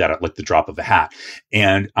that you did that at like the drop of a hat.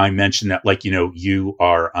 And I mentioned that, like, you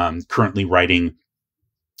are currently writing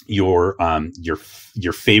your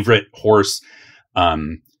favorite horse,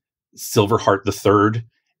 Silverheart the Third,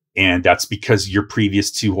 And that's because your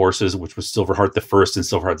previous 2 horses, which was Silverheart the first and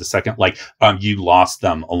Silverheart the second, like, you lost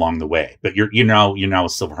them along the way, but you're now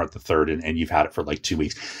Silverheart the third, and you've had it for like 2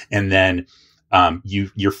 weeks. And then,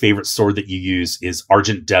 your favorite sword that you use is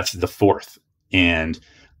Argent Death the fourth. And,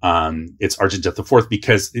 it's Argent Death the fourth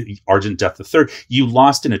because Argent Death the third, you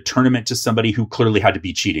lost in a tournament to somebody who clearly had to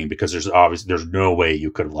be cheating, because there's no way you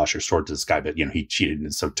could have lost your sword to this guy, but he cheated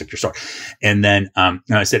and so took your sword. And then, and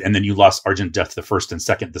then you lost Argent Death the first and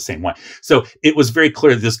second the same way. So it was very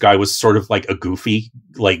clear that this guy was sort of like a goofy,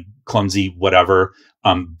 like clumsy, whatever,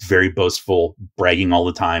 very boastful, bragging all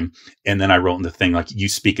the time. And then I wrote in the thing, like, you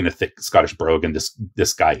speak in a thick Scottish brogue, and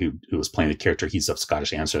this guy who was playing the character, he's of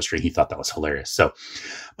Scottish ancestry. He thought that was hilarious. So,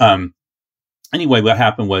 anyway, what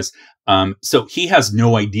happened was, so he has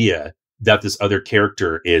no idea that this other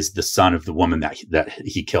character is the son of the woman that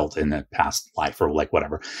he killed in the past life, or like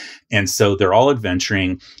whatever. And so they're all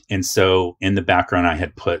adventuring. And so in the background, I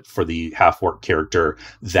had put for the half-orc character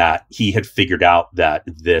that he had figured out that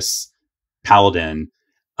this paladin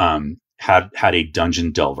had a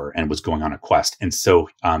dungeon delver and was going on a quest. And so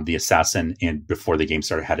the assassin, and before the game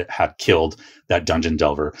started, had killed that dungeon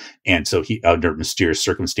delver. And so he, under mysterious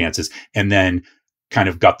circumstances, and then kind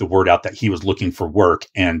of got the word out that he was looking for work,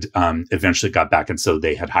 and eventually got back. And so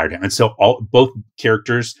they had hired him. And so both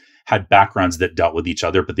characters had backgrounds that dealt with each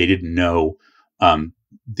other, but they didn't know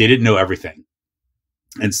everything.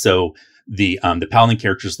 And so the paladin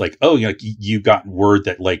character is like, oh, you got word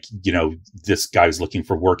that, like, this guy's looking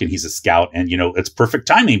for work and he's a scout, and it's perfect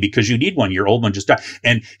timing because you need one. Your old one just died.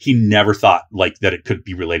 And he never thought like that it could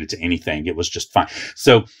be related to anything. It was just fine.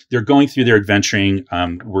 So they're going through their adventuring.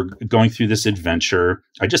 We're going through this adventure.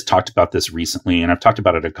 I just talked about this recently, and I've talked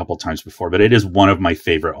about it a couple times before, but it is one of my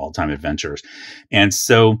favorite all-time adventures. And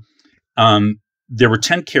so there were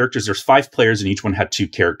 10 characters. There's 5 players, and each one had 2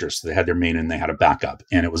 characters. So they had their main and they had a backup.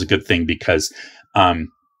 And it was a good thing because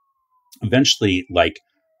eventually, like,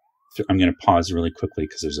 I'm going to pause really quickly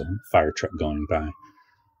because there's a fire truck going by.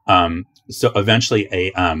 So eventually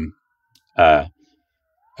a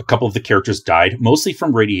couple of the characters died, mostly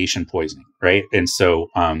from radiation poisoning, right? And so,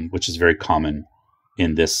 which is very common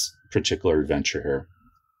in this particular adventure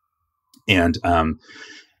here.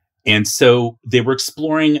 And so they were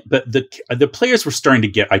exploring, but the players were starting to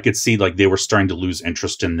get, I could see, like, they were starting to lose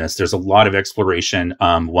interest in this. There's a lot of exploration.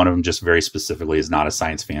 One of them just very specifically is not a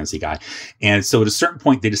science fantasy guy. And so at a certain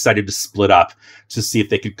point, they decided to split up to see if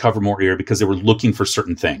they could cover more area because they were looking for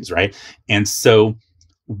certain things, right? And so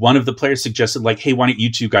one of the players suggested, like, hey, why don't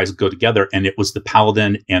you 2 guys go together? And it was the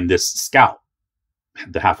paladin and this scout,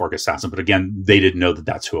 the half-orc assassin. But again, they didn't know that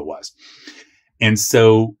that's who it was. And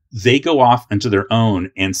so they go off into their own.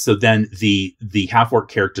 And so then the half-orc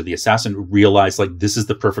character, the assassin, realized, like, this is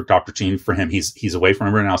the perfect opportunity for him. He's away from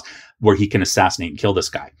everyone else, where he can assassinate and kill this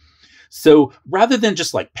guy. So rather than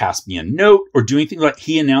just, like, pass me a note or do anything, like,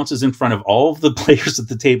 he announces in front of all of the players at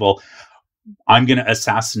the table, I'm going to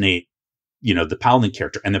assassinate, the paladin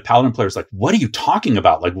character. And the paladin player is like, what are you talking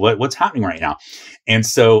about? Like, what's happening right now? And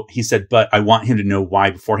so he said, but I want him to know why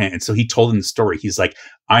beforehand. And so he told him the story. He's like,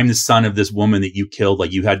 I'm the son of this woman that you killed.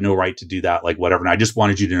 Like, you had no right to do that, like, whatever. And I just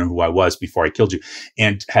wanted you to know who I was before I killed you.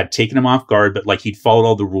 And had taken him off guard, but, like, he'd followed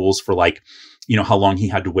all the rules for, like, how long he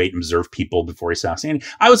had to wait and observe people before he assassinated.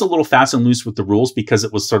 I was a little fast and loose with the rules because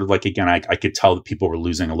it was sort of like, again, I could tell that people were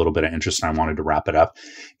losing a little bit of interest, and I wanted to wrap it up.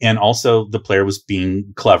 And also the player was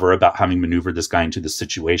being clever about having maneuvered this guy into this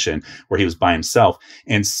situation where he was by himself.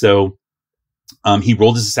 And so he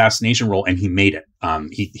rolled his assassination roll and he made it.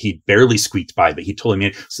 He barely squeaked by, but he totally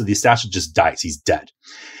made it. So the assassin just dies. He's dead.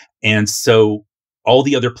 And so all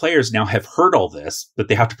the other players now have heard all this, but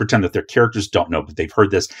they have to pretend that their characters don't know, but they've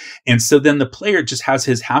heard this. And so then the player just has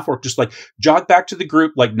his half-orc just, like, jog back to the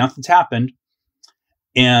group like nothing's happened.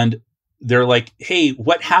 And they're like, hey,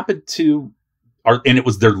 what happened to and it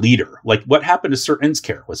was their leader. Like, what happened to Sir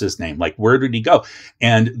Inskar was his name. Like, where did he go?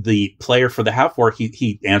 And the player for the half-orc,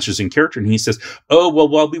 he answers in character and he says, oh, well,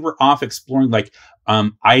 while we were off exploring, like,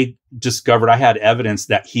 I discovered I had evidence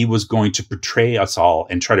that he was going to betray us all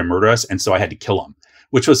and try to murder us. And so I had to kill him,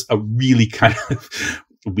 which was a really kind of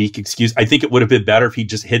weak excuse. I think it would have been better if he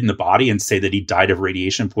just hidden the body and say that he died of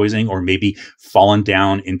radiation poisoning, or maybe fallen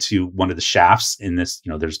down into one of the shafts in this,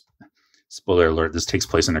 there's, spoiler alert, this takes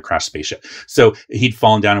place in a crashed spaceship. So he'd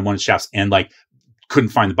fallen down in one of the shafts and, like,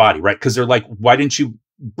 couldn't find the body, right? Because they're like, why didn't you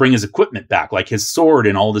bring his equipment back, like his sword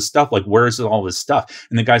and all this stuff? Like, where is all this stuff?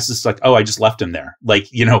 And the guy's just like, oh, I just left him there. Like,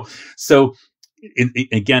 so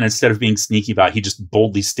again, instead of being sneaky about it, he just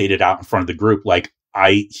boldly stated out in front of the group, like,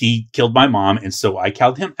 he killed my mom, and so I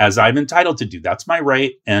killed him, as I'm entitled to do. That's my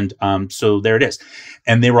right. And so there it is.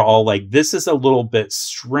 And they were all like, this is a little bit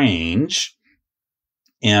strange.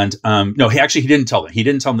 And no, he didn't tell them. He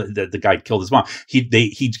didn't tell them that the guy killed his mom.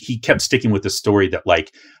 He kept sticking with the story that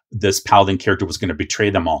like this paladin character was going to betray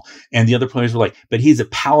them all. And the other players were like, but he's a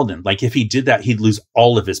paladin. Like if he did that, he'd lose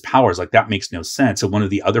all of his powers. Like that makes no sense. So one of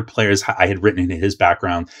the other players, I had written into his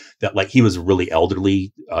background that like he was a really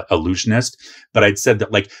elderly illusionist. But I'd said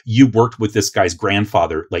that like you worked with this guy's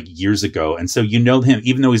grandfather like years ago. And so you know him,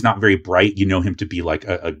 even though he's not very bright, you know him to be like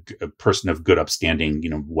a person of good upstanding,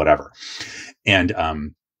 whatever.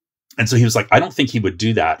 And so he was like, I don't think he would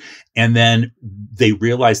do that. And then they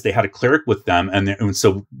realized they had a cleric with them. And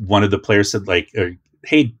so one of the players said like,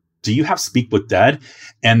 hey, do you have Speak with Dead?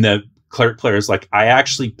 And the cleric player is like, I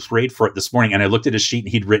actually prayed for it this morning. And I looked at his sheet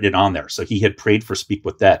and he'd written it on there. So he had prayed for Speak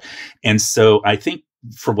with Dead. And so I think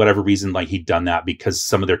for whatever reason, like he'd done that because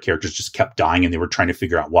some of their characters just kept dying and they were trying to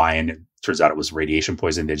figure out why. And it turns out it was radiation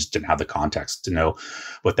poison. They just didn't have the context to know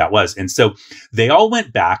what that was. And so they all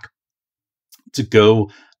went back to go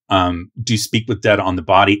do Speak with Dead on the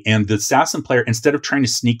body. And the assassin player, instead of trying to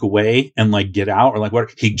sneak away and like get out or like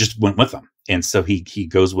what, he just went with them. And so he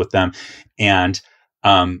goes with them. And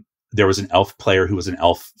there was an elf player who was an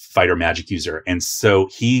elf fighter magic user. And so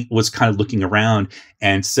he was kind of looking around.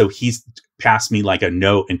 And so he's passed me like a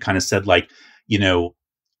note and kind of said like,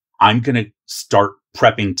 I'm going to start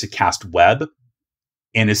prepping to cast web.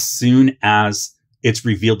 And as soon as it's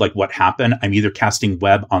revealed like what happened, I'm either casting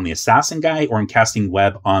web on the assassin guy or I'm casting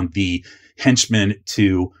web on the henchman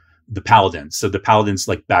to the paladin. So the paladin's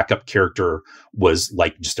like backup character was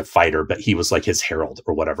like just a fighter, but he was like his herald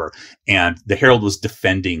or whatever. And the herald was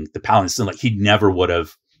defending the paladin. So like he never would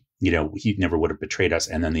have betrayed us.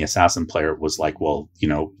 And then the assassin player was like, well,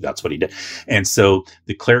 that's what he did. And so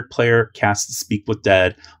the cleric player cast Speak with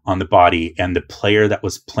Dead on the body, and the player that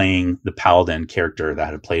was playing the paladin character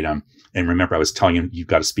that had played him. And remember, I was telling him, you've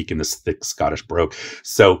got to speak in this thick Scottish brogue.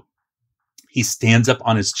 So he stands up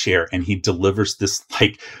on his chair and he delivers this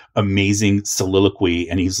like amazing soliloquy.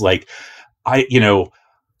 And he's like, I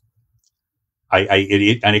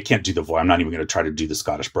can't do the voice. I'm not even going to try to do the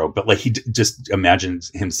Scottish brogue, but like he just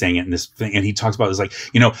imagines him saying it in this thing. And he talks about it as like,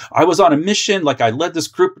 I was on a mission. Like I led this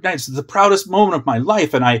group. It's the proudest moment of my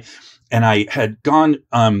life. And I had gone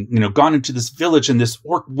into this village, and this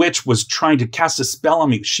orc witch was trying to cast a spell on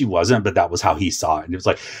me. She wasn't, but that was how he saw it. And it was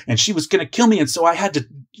like, and she was going to kill me. And so I had to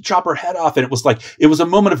chop her head off. And it was like, it was a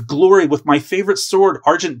moment of glory with my favorite sword,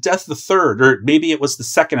 Argent Death the Third, or maybe it was the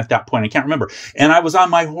second at that point. I can't remember. And I was on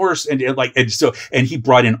my horse, and he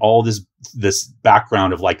brought in all this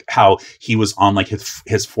background of like how he was on like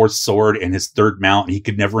his fourth sword and his third mount, and he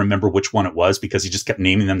could never remember which one it was because he just kept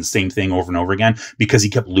naming them the same thing over and over again because he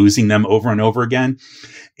kept losing them over and over again.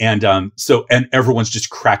 And and everyone's just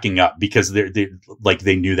cracking up because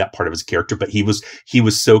they knew that part of his character, but he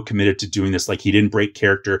was so committed to doing this. Like he didn't break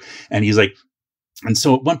character. And he's like, and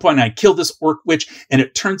so at one point I killed this orc witch, and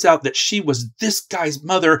it turns out that she was this guy's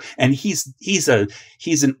mother, and he's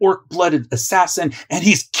an orc blooded assassin, and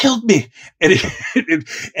he's killed me. And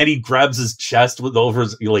and he grabs his chest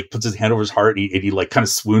he like puts his hand over his heart, and he like kind of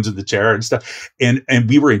swoons in the chair and stuff. And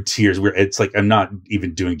we were in tears. It's like, I'm not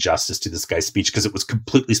even doing justice to this guy's speech because it was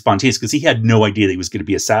completely spontaneous because he had no idea that he was going to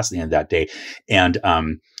be assassinated that day. And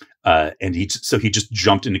he just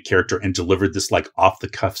jumped into character and delivered this like off the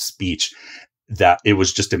cuff speech that it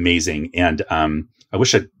was just amazing. And I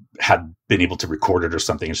wish I had been able to record it or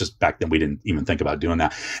something. It's just back then we didn't even think about doing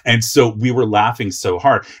that. And so we were laughing so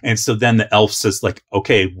hard. And so then the elf says like,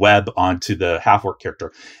 okay, web onto the half-orc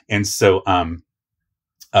character. And so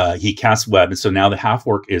he casts web. And so now the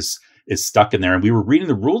half-orc is stuck in there. And we were reading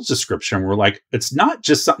the rules description. And we're like, it's not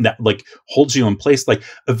just something that like holds you in place. Like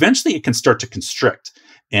eventually it can start to constrict.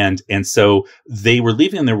 And so they were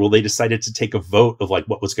leaving in there. Well, they decided to take a vote of like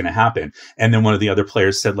what was going to happen. And then one of the other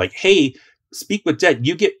players said like, hey, Speak with Dead,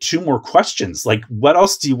 you get 2 more questions. Like, what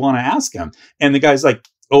else do you want to ask him? And the guy's like,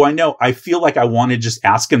 oh, I know. I feel like I want to just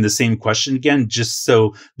ask him the same question again, just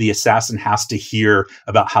so the assassin has to hear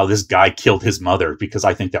about how this guy killed his mother, because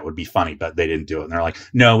I think that would be funny, but they didn't do it. And they're like,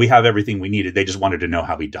 no, we have everything we needed. They just wanted to know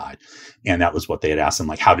how he died. And that was what they had asked him.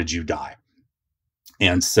 Like, how did you die?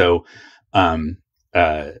 And so,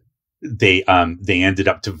 they ended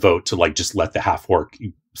up to vote to like just let the half-orc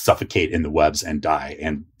suffocate in the webs and die,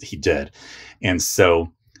 and he did. And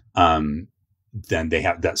so then they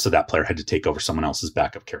had that, so that player had to take over someone else's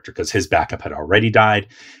backup character because his backup had already died.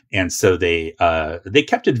 And so they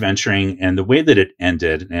kept adventuring, and the way that it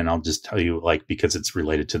ended, and I'll just tell you like because it's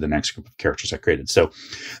related to the next group of characters I created. So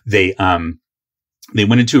they they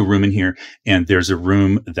went into a room in here, and there's a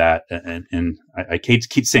room that, and I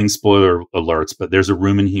keep saying spoiler alerts, but there's a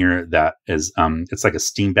room in here that is, it's like a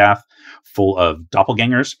steam bath full of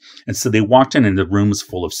doppelgangers. And so they walked in and the room was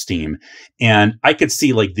full of steam. And I could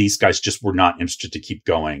see like these guys just were not interested to keep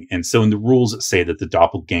going. And so in the rules that say that the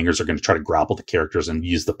doppelgangers are going to try to grapple the characters and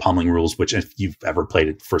use the pummeling rules, which if you've ever played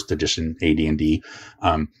it, first edition AD&D,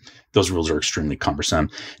 those rules are extremely cumbersome.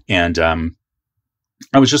 And,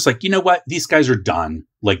 I was just like, you know what? These guys are done.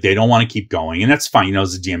 Like, they don't want to keep going. And that's fine. You know,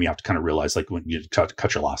 as a DM, you have to kind of realize, like, when you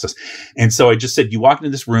cut your losses. And so I just said, you walk into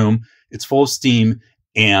this room, it's full of steam,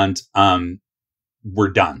 and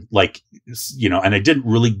we're done. Like, you know, and I didn't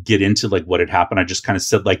really get into like what had happened. I just kind of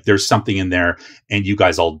said, like, there's something in there and you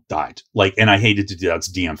guys all died. Like, and I hated to do that.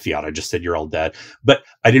 It's DM fiat. I just said, you're all dead. But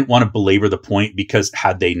I didn't want to belabor the point, because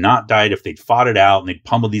had they not died, if they'd fought it out and they'd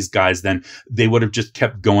pummeled these guys, then they would have just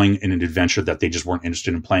kept going in an adventure that they just weren't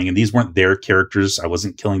interested in playing. And these weren't their characters. I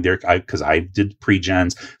wasn't killing because I did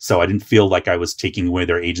pre-gens. So I didn't feel like I was taking away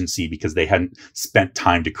their agency because they hadn't spent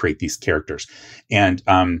time to create these characters. And,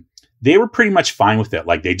 they were pretty much fine with it.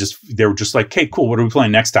 Like, they were just like, okay, cool. What are we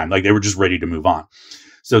playing next time? Like, they were just ready to move on.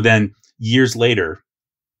 So then years later,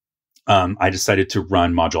 I decided to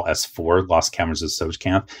run module S4, Lost Caverns of Soj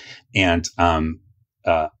Camp. And,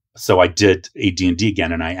 so I did AD&D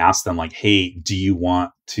again, and I asked them, like, hey, do you want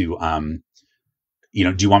to, you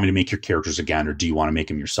know, do you want me to make your characters again, or do you want to make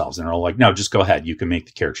them yourselves? And they're all like, no, just go ahead. You can make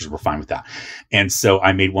the characters. We're fine with that. And so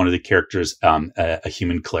I made one of the characters, a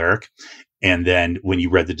human cleric. And then when you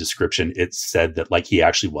read the description, it said that, like, he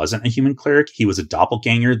actually wasn't a human cleric. He was a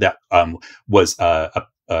doppelganger that was a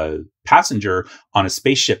passenger on a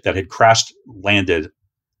spaceship that had landed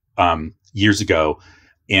years ago.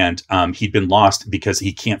 And he'd been lost because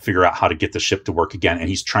he can't figure out how to get the ship to work again. And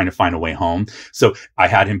he's trying to find a way home. So I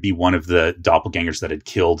had him be one of the doppelgangers that had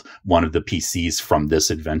killed one of the PCs from this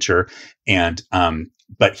adventure. And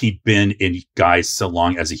but he'd been in guise so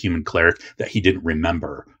long as a human cleric that he didn't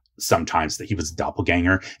remember sometimes that he was a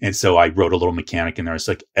doppelganger. And so I wrote a little mechanic in there. It's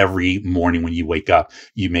like, every morning when you wake up,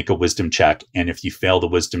 you make a wisdom check. And if you fail the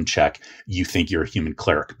wisdom check, you think you're a human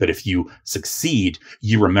cleric. But if you succeed,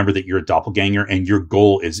 you remember that you're a doppelganger, and your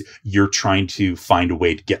goal is you're trying to find a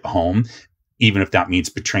way to get home, even if that means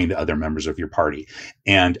betraying the other members of your party.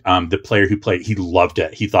 And the player who played, he loved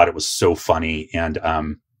it. He thought it was so funny. And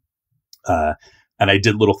I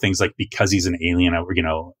did little things like, because he's an alien, you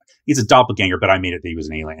know, he's a doppelganger, but I made it that he was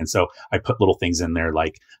an alien. And so I put little things in there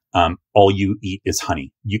like, all you eat is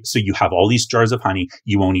honey. So you have all these jars of honey.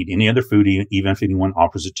 You won't eat any other food, even if anyone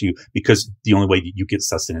offers it to you, because the only way that you get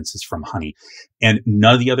sustenance is from honey. And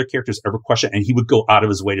none of the other characters ever question. And he would go out of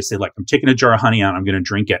his way to say, like, I'm taking a jar of honey out, I'm going to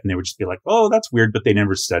drink it. And they would just be like, oh, that's weird. But they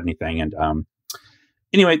never said anything. And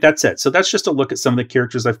anyway, that's it. So that's just a look at some of the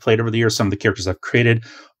characters I've played over the years, some of the characters I've created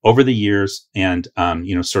over the years, and,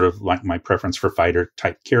 you know, sort of like my preference for fighter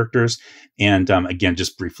type characters. And again,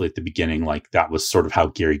 just briefly at the beginning, like, that was sort of how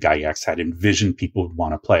Gary Gygax had envisioned people would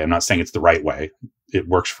want to play. I'm not saying it's the right way. It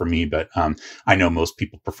works for me, but I know most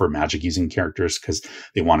people prefer magic using characters because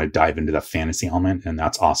they want to dive into the fantasy element, and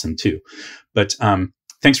that's awesome too. But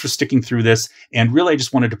thanks for sticking through this. And really, I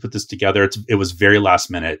just wanted to put this together. It was very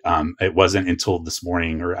last minute. It wasn't until this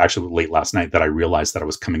morning, or actually late last night, that I realized that I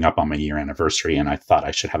was coming up on my year anniversary, and I thought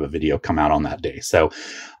I should have a video come out on that day. So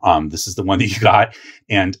this is the one that you got.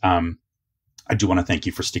 And I do want to thank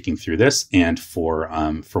you for sticking through this, and for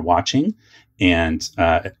watching. And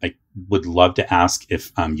I would love to ask,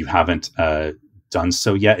 if you haven't done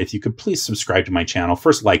so yet, if you could please subscribe to my channel.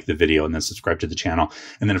 First, like the video, and then subscribe to the channel.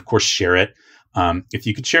 And then, of course, share it. If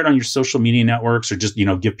you could share it on your social media networks, or just, you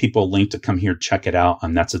know, give people a link to come here, check it out.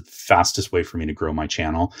 And that's the fastest way for me to grow my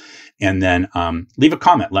channel. And then leave a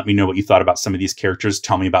comment. Let me know what you thought about some of these characters.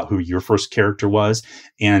 Tell me about who your first character was.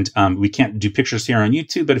 And we can't do pictures here on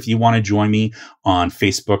YouTube, but if you want to join me on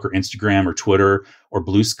Facebook or Instagram or Twitter or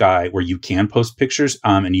Blue Sky, where you can post pictures,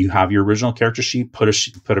 and you have your original character sheet, put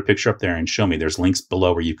a picture up there and show me. There's links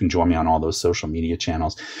below where you can join me on all those social media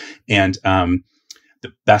channels. And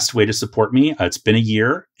the best way to support me, it's been a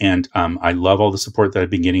year, and I love all the support that I've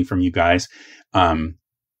been getting from you guys.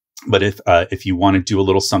 But if you want to do a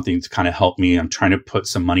little something to kind of help me, I'm trying to put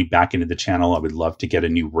some money back into the channel. I would love to get a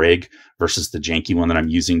new rig versus the janky one that I'm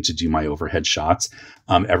using to do my overhead shots.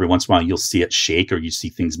 Every once in a while, you'll see it shake, or you see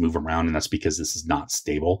things move around, and that's because this is not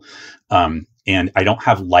stable. And I don't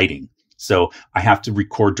have lighting. So I have to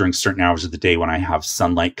record during certain hours of the day when I have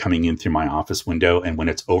sunlight coming in through my office window. And when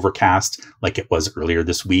it's overcast, like it was earlier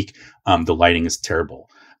this week, the lighting is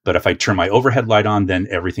terrible. But if I turn my overhead light on, then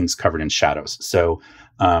everything's covered in shadows. So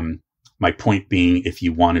my point being, if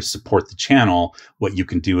you want to support the channel, what you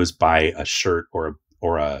can do is buy a shirt or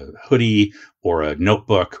a hoodie or a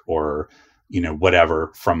notebook or,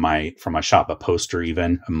 whatever from my shop, a poster,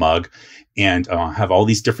 even a mug, and have all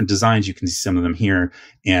these different designs. You can see some of them here,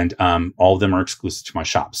 and all of them are exclusive to my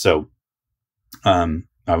shop. So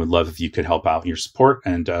I would love if you could help out your support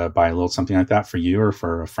and buy a little something like that for you or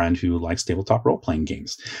for a friend who likes tabletop role-playing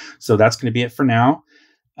games. So that's going to be it for now.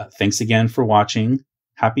 Thanks again for watching.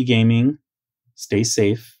 Happy gaming. Stay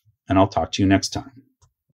safe, and I'll talk to you next time.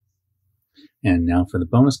 And now for the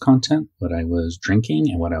bonus content, what I was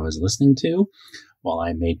drinking and what I was listening to while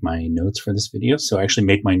I made my notes for this video. So I actually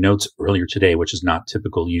made my notes earlier today, which is not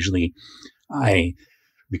typical. Usually I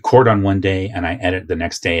record on one day and I edit the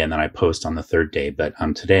next day and then I post on the third day. But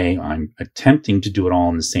today I'm attempting to do it all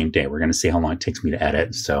on the same day. We're going to see how long it takes me to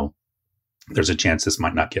edit. So there's a chance this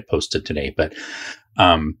might not get posted today. But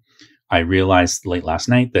I realized late last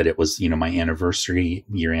night that it was, my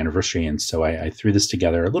year anniversary. And so I threw this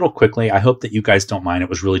together a little quickly. I hope that you guys don't mind. It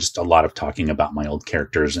was really just a lot of talking about my old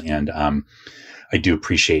characters. And I do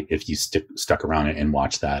appreciate if you stuck around and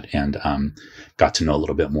watched that and got to know a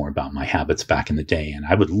little bit more about my habits back in the day. And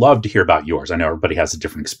I would love to hear about yours. I know everybody has a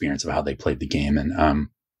different experience of how they played the game. And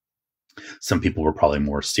some people were probably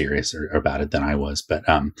more serious about it than I was. But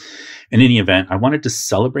in any event, I wanted to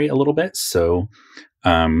celebrate a little bit. So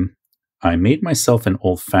I made myself an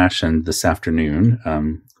old-fashioned this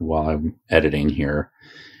afternoon while I'm editing here.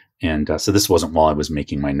 And so this wasn't while I was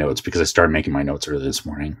making my notes, because I started making my notes early this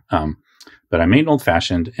morning. But I made an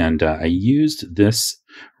old-fashioned, and I used this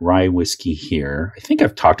rye whiskey here. I think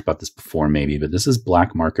I've talked about this before maybe, but this is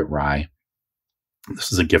Black Market Rye.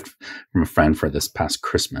 This is a gift from a friend for this past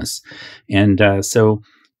Christmas. And so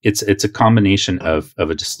it's a combination of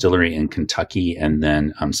a distillery in Kentucky and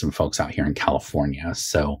then some folks out here in California.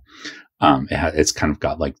 So it's kind of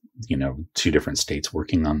got like, two different states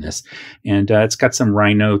working on this. And it's got some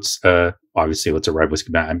rye notes. Obviously, it's a rye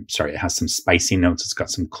whiskey, but it has some spicy notes. It's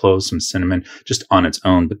got some cloves, some cinnamon, just on its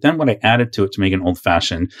own. But then what I added to it to make an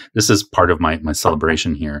old-fashioned, this is part of my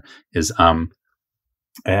celebration here, is I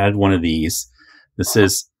add one of these. This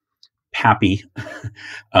is PAPPY,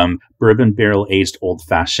 bourbon barrel aged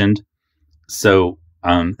old-fashioned. So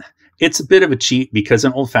it's a bit of a cheat because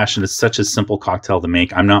an old-fashioned is such a simple cocktail to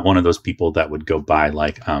make. I'm not one of those people that would go buy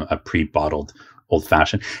like a pre-bottled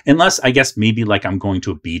old-fashioned, unless I guess maybe like I'm going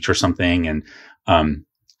to a beach or something, and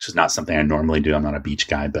which is not something I normally do. I'm not a beach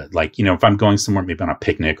guy, but like, if I'm going somewhere, maybe on a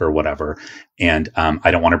picnic or whatever, and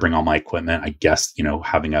I don't want to bring all my equipment, I guess,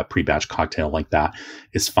 having a pre-batch cocktail like that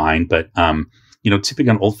is fine. But typically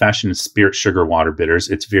an old-fashioned is spirit, sugar, water, bitters.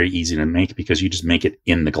 It's very easy to make because you just make it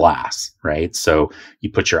in the glass, right? So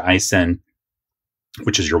you put your ice in,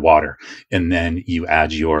 which is your water, and then you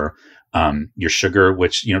add your sugar,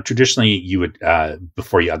 which, traditionally you would,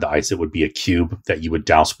 before you add the ice, it would be a cube that you would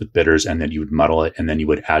douse with bitters, and then you would muddle it, and then you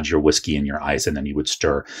would add your whiskey and your ice, and then you would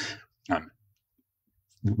stir.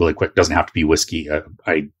 Really quick, doesn't have to be whiskey.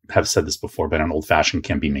 I have said this before, but an old-fashioned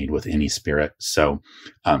can be made with any spirit. So,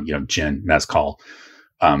 gin, mezcal,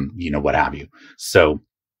 what have you. So,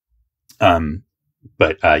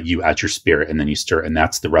 but you add your spirit and then you stir, and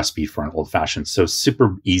that's the recipe for an old-fashioned. So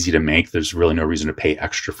super easy to make. There's really no reason to pay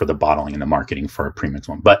extra for the bottling and the marketing for a premix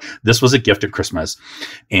one. But this was a gift at Christmas,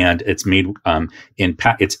 and it's made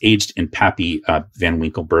it's aged in PAPPY Van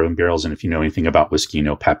Winkle bourbon barrels. And if you know anything about whiskey,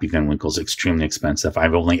 PAPPY Van Winkle is extremely expensive.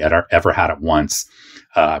 I've only ever had it once.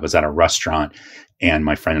 I was at a restaurant, and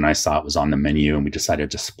my friend and I saw it was on the menu, and we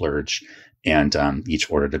decided to splurge and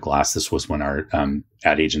each ordered a glass. This was when our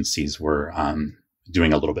ad agencies were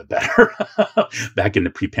doing a little bit better back in the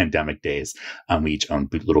pre-pandemic days. We each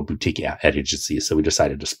owned little boutique ad agencies, so we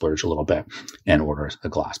decided to splurge a little bit and order a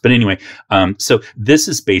glass. But anyway, so this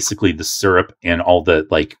is basically the syrup and all the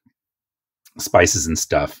like spices and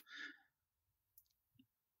stuff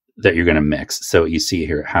that you're going to mix. So you see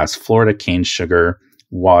here, it has Florida cane sugar,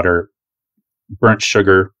 water, burnt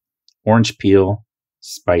sugar, orange peel,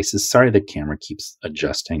 spices. Sorry, the camera keeps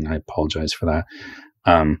adjusting. I apologize for that.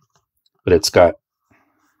 But it's got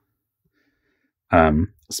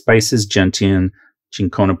spices, gentian,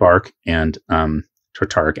 cinchona bark, and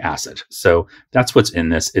tartaric acid. So that's what's in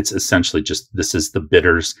this. It's essentially just, this is the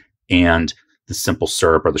bitters and the simple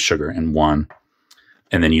syrup or the sugar in one.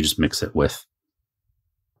 And then you just mix it with,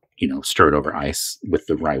 stir it over ice with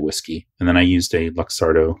the rye whiskey. And then I used a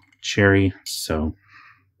Luxardo cherry. So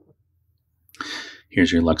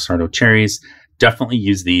here's your Luxardo cherries. Definitely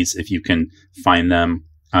use these if you can find them.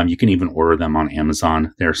 You can even order them on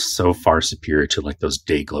Amazon. They're so far superior to like those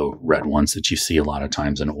Dayglow red ones that you see a lot of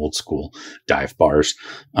times in old school dive bars.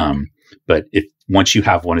 But if once you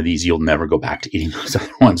have one of these, you'll never go back to eating those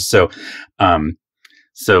other ones. So,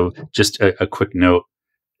 so just a quick note.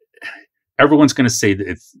 Everyone's going to say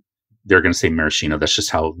that they're going to say maraschino. That's just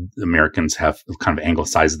how Americans have kind of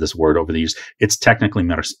anglicized this word over the years. It's technically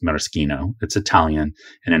maraschino. It's Italian,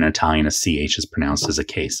 and in Italian, a CH is pronounced as a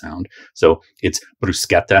K sound. So it's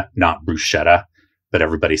bruschetta, not bruschetta. But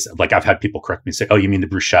everybody's like, I've had people correct me and say, oh, you mean the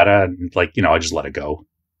bruschetta? And like, I just let it go.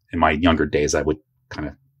 In my younger days, I would kind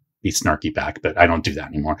of be snarky back, but I don't do that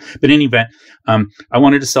anymore. But in any event, I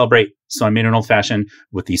wanted to celebrate. So I made an old fashioned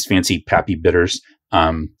with these fancy Pappy bitters.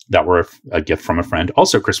 That were a gift from a friend.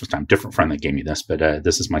 Also Christmas time, different friend that gave me this, but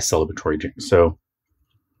this is my celebratory drink. So,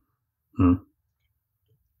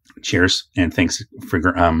 cheers and thanks for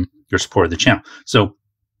your support of the channel. So,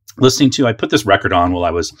 I put this record on while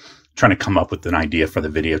I was trying to come up with an idea for the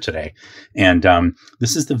video today, and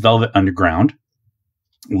this is the Velvet Underground,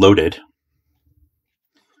 Loaded,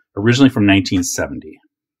 originally from 1970.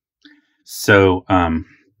 So,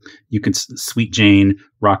 you can Sweet Jane,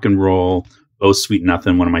 Rock and Roll. Oh, Sweet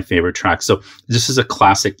Nothing, one of my favorite tracks. So this is a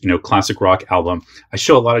classic, classic rock album. I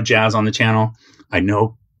show a lot of jazz on the channel. I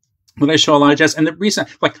know that I show a lot of jazz. And the reason,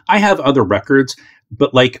 I have other records,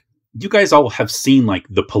 but you guys all have seen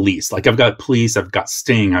The Police. I've got Police, I've got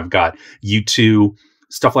Sting, I've got U2,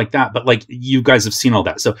 stuff like that. But you guys have seen all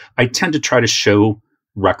that. So I tend to try to show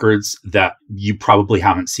records that you probably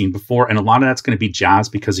haven't seen before. And a lot of that's going to be jazz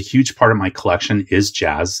because a huge part of my collection is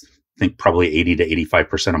jazz. I think probably 80 to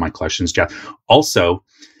 85% of my collection is jazz. Also,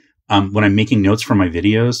 when I'm making notes for my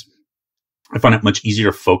videos, I find it much easier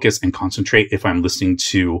to focus and concentrate if I'm listening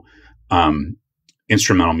to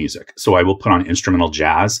instrumental music. So I will put on instrumental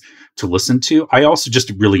jazz to listen to. I also just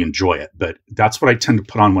really enjoy it, but that's what I tend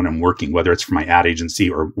to put on when I'm working, whether it's for my ad agency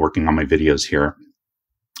or working on my videos here.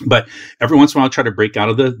 But every once in a while, I try to break out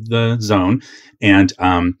of the zone and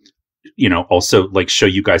also show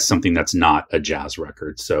you guys something that's not a jazz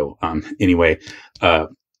record. So anyway,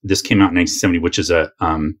 this came out in 1970, which is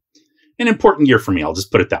an important year for me. I'll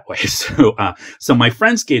just put it that way. So my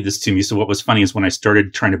friends gave this to me. So what was funny is when I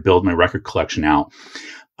started trying to build my record collection out,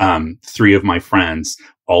 3 of my friends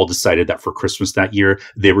all decided that for Christmas that year,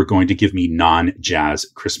 they were going to give me non-jazz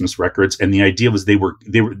Christmas records. And the idea was they were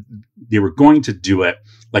going to do it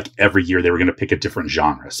every year. They were going to pick a different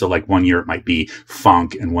genre. So one year it might be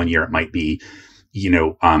funk and one year it might be,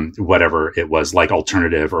 whatever it was,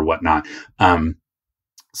 alternative or whatnot.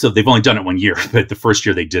 So they've only done it one year, but the first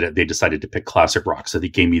year they did it, they decided to pick classic rock. So they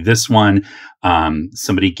gave me this one.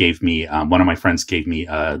 Somebody gave me, one of my friends gave me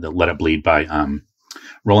the Let It Bleed by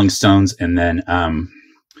Rolling Stones. And then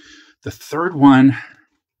the third one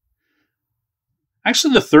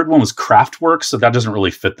was Kraftwerk. So that doesn't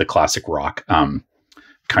really fit the classic rock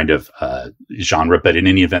kind of genre. But in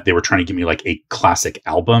any event, they were trying to give me a classic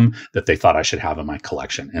album that they thought I should have in my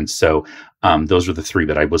collection. And so those were the 3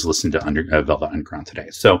 that I was listening to Velvet Underground today.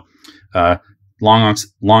 So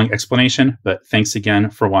long explanation, but thanks again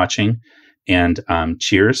for watching. And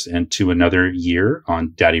cheers and to another year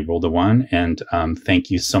on Daddy Rolled a One. And thank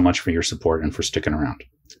you so much for your support and for sticking around.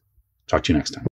 Talk to you next time.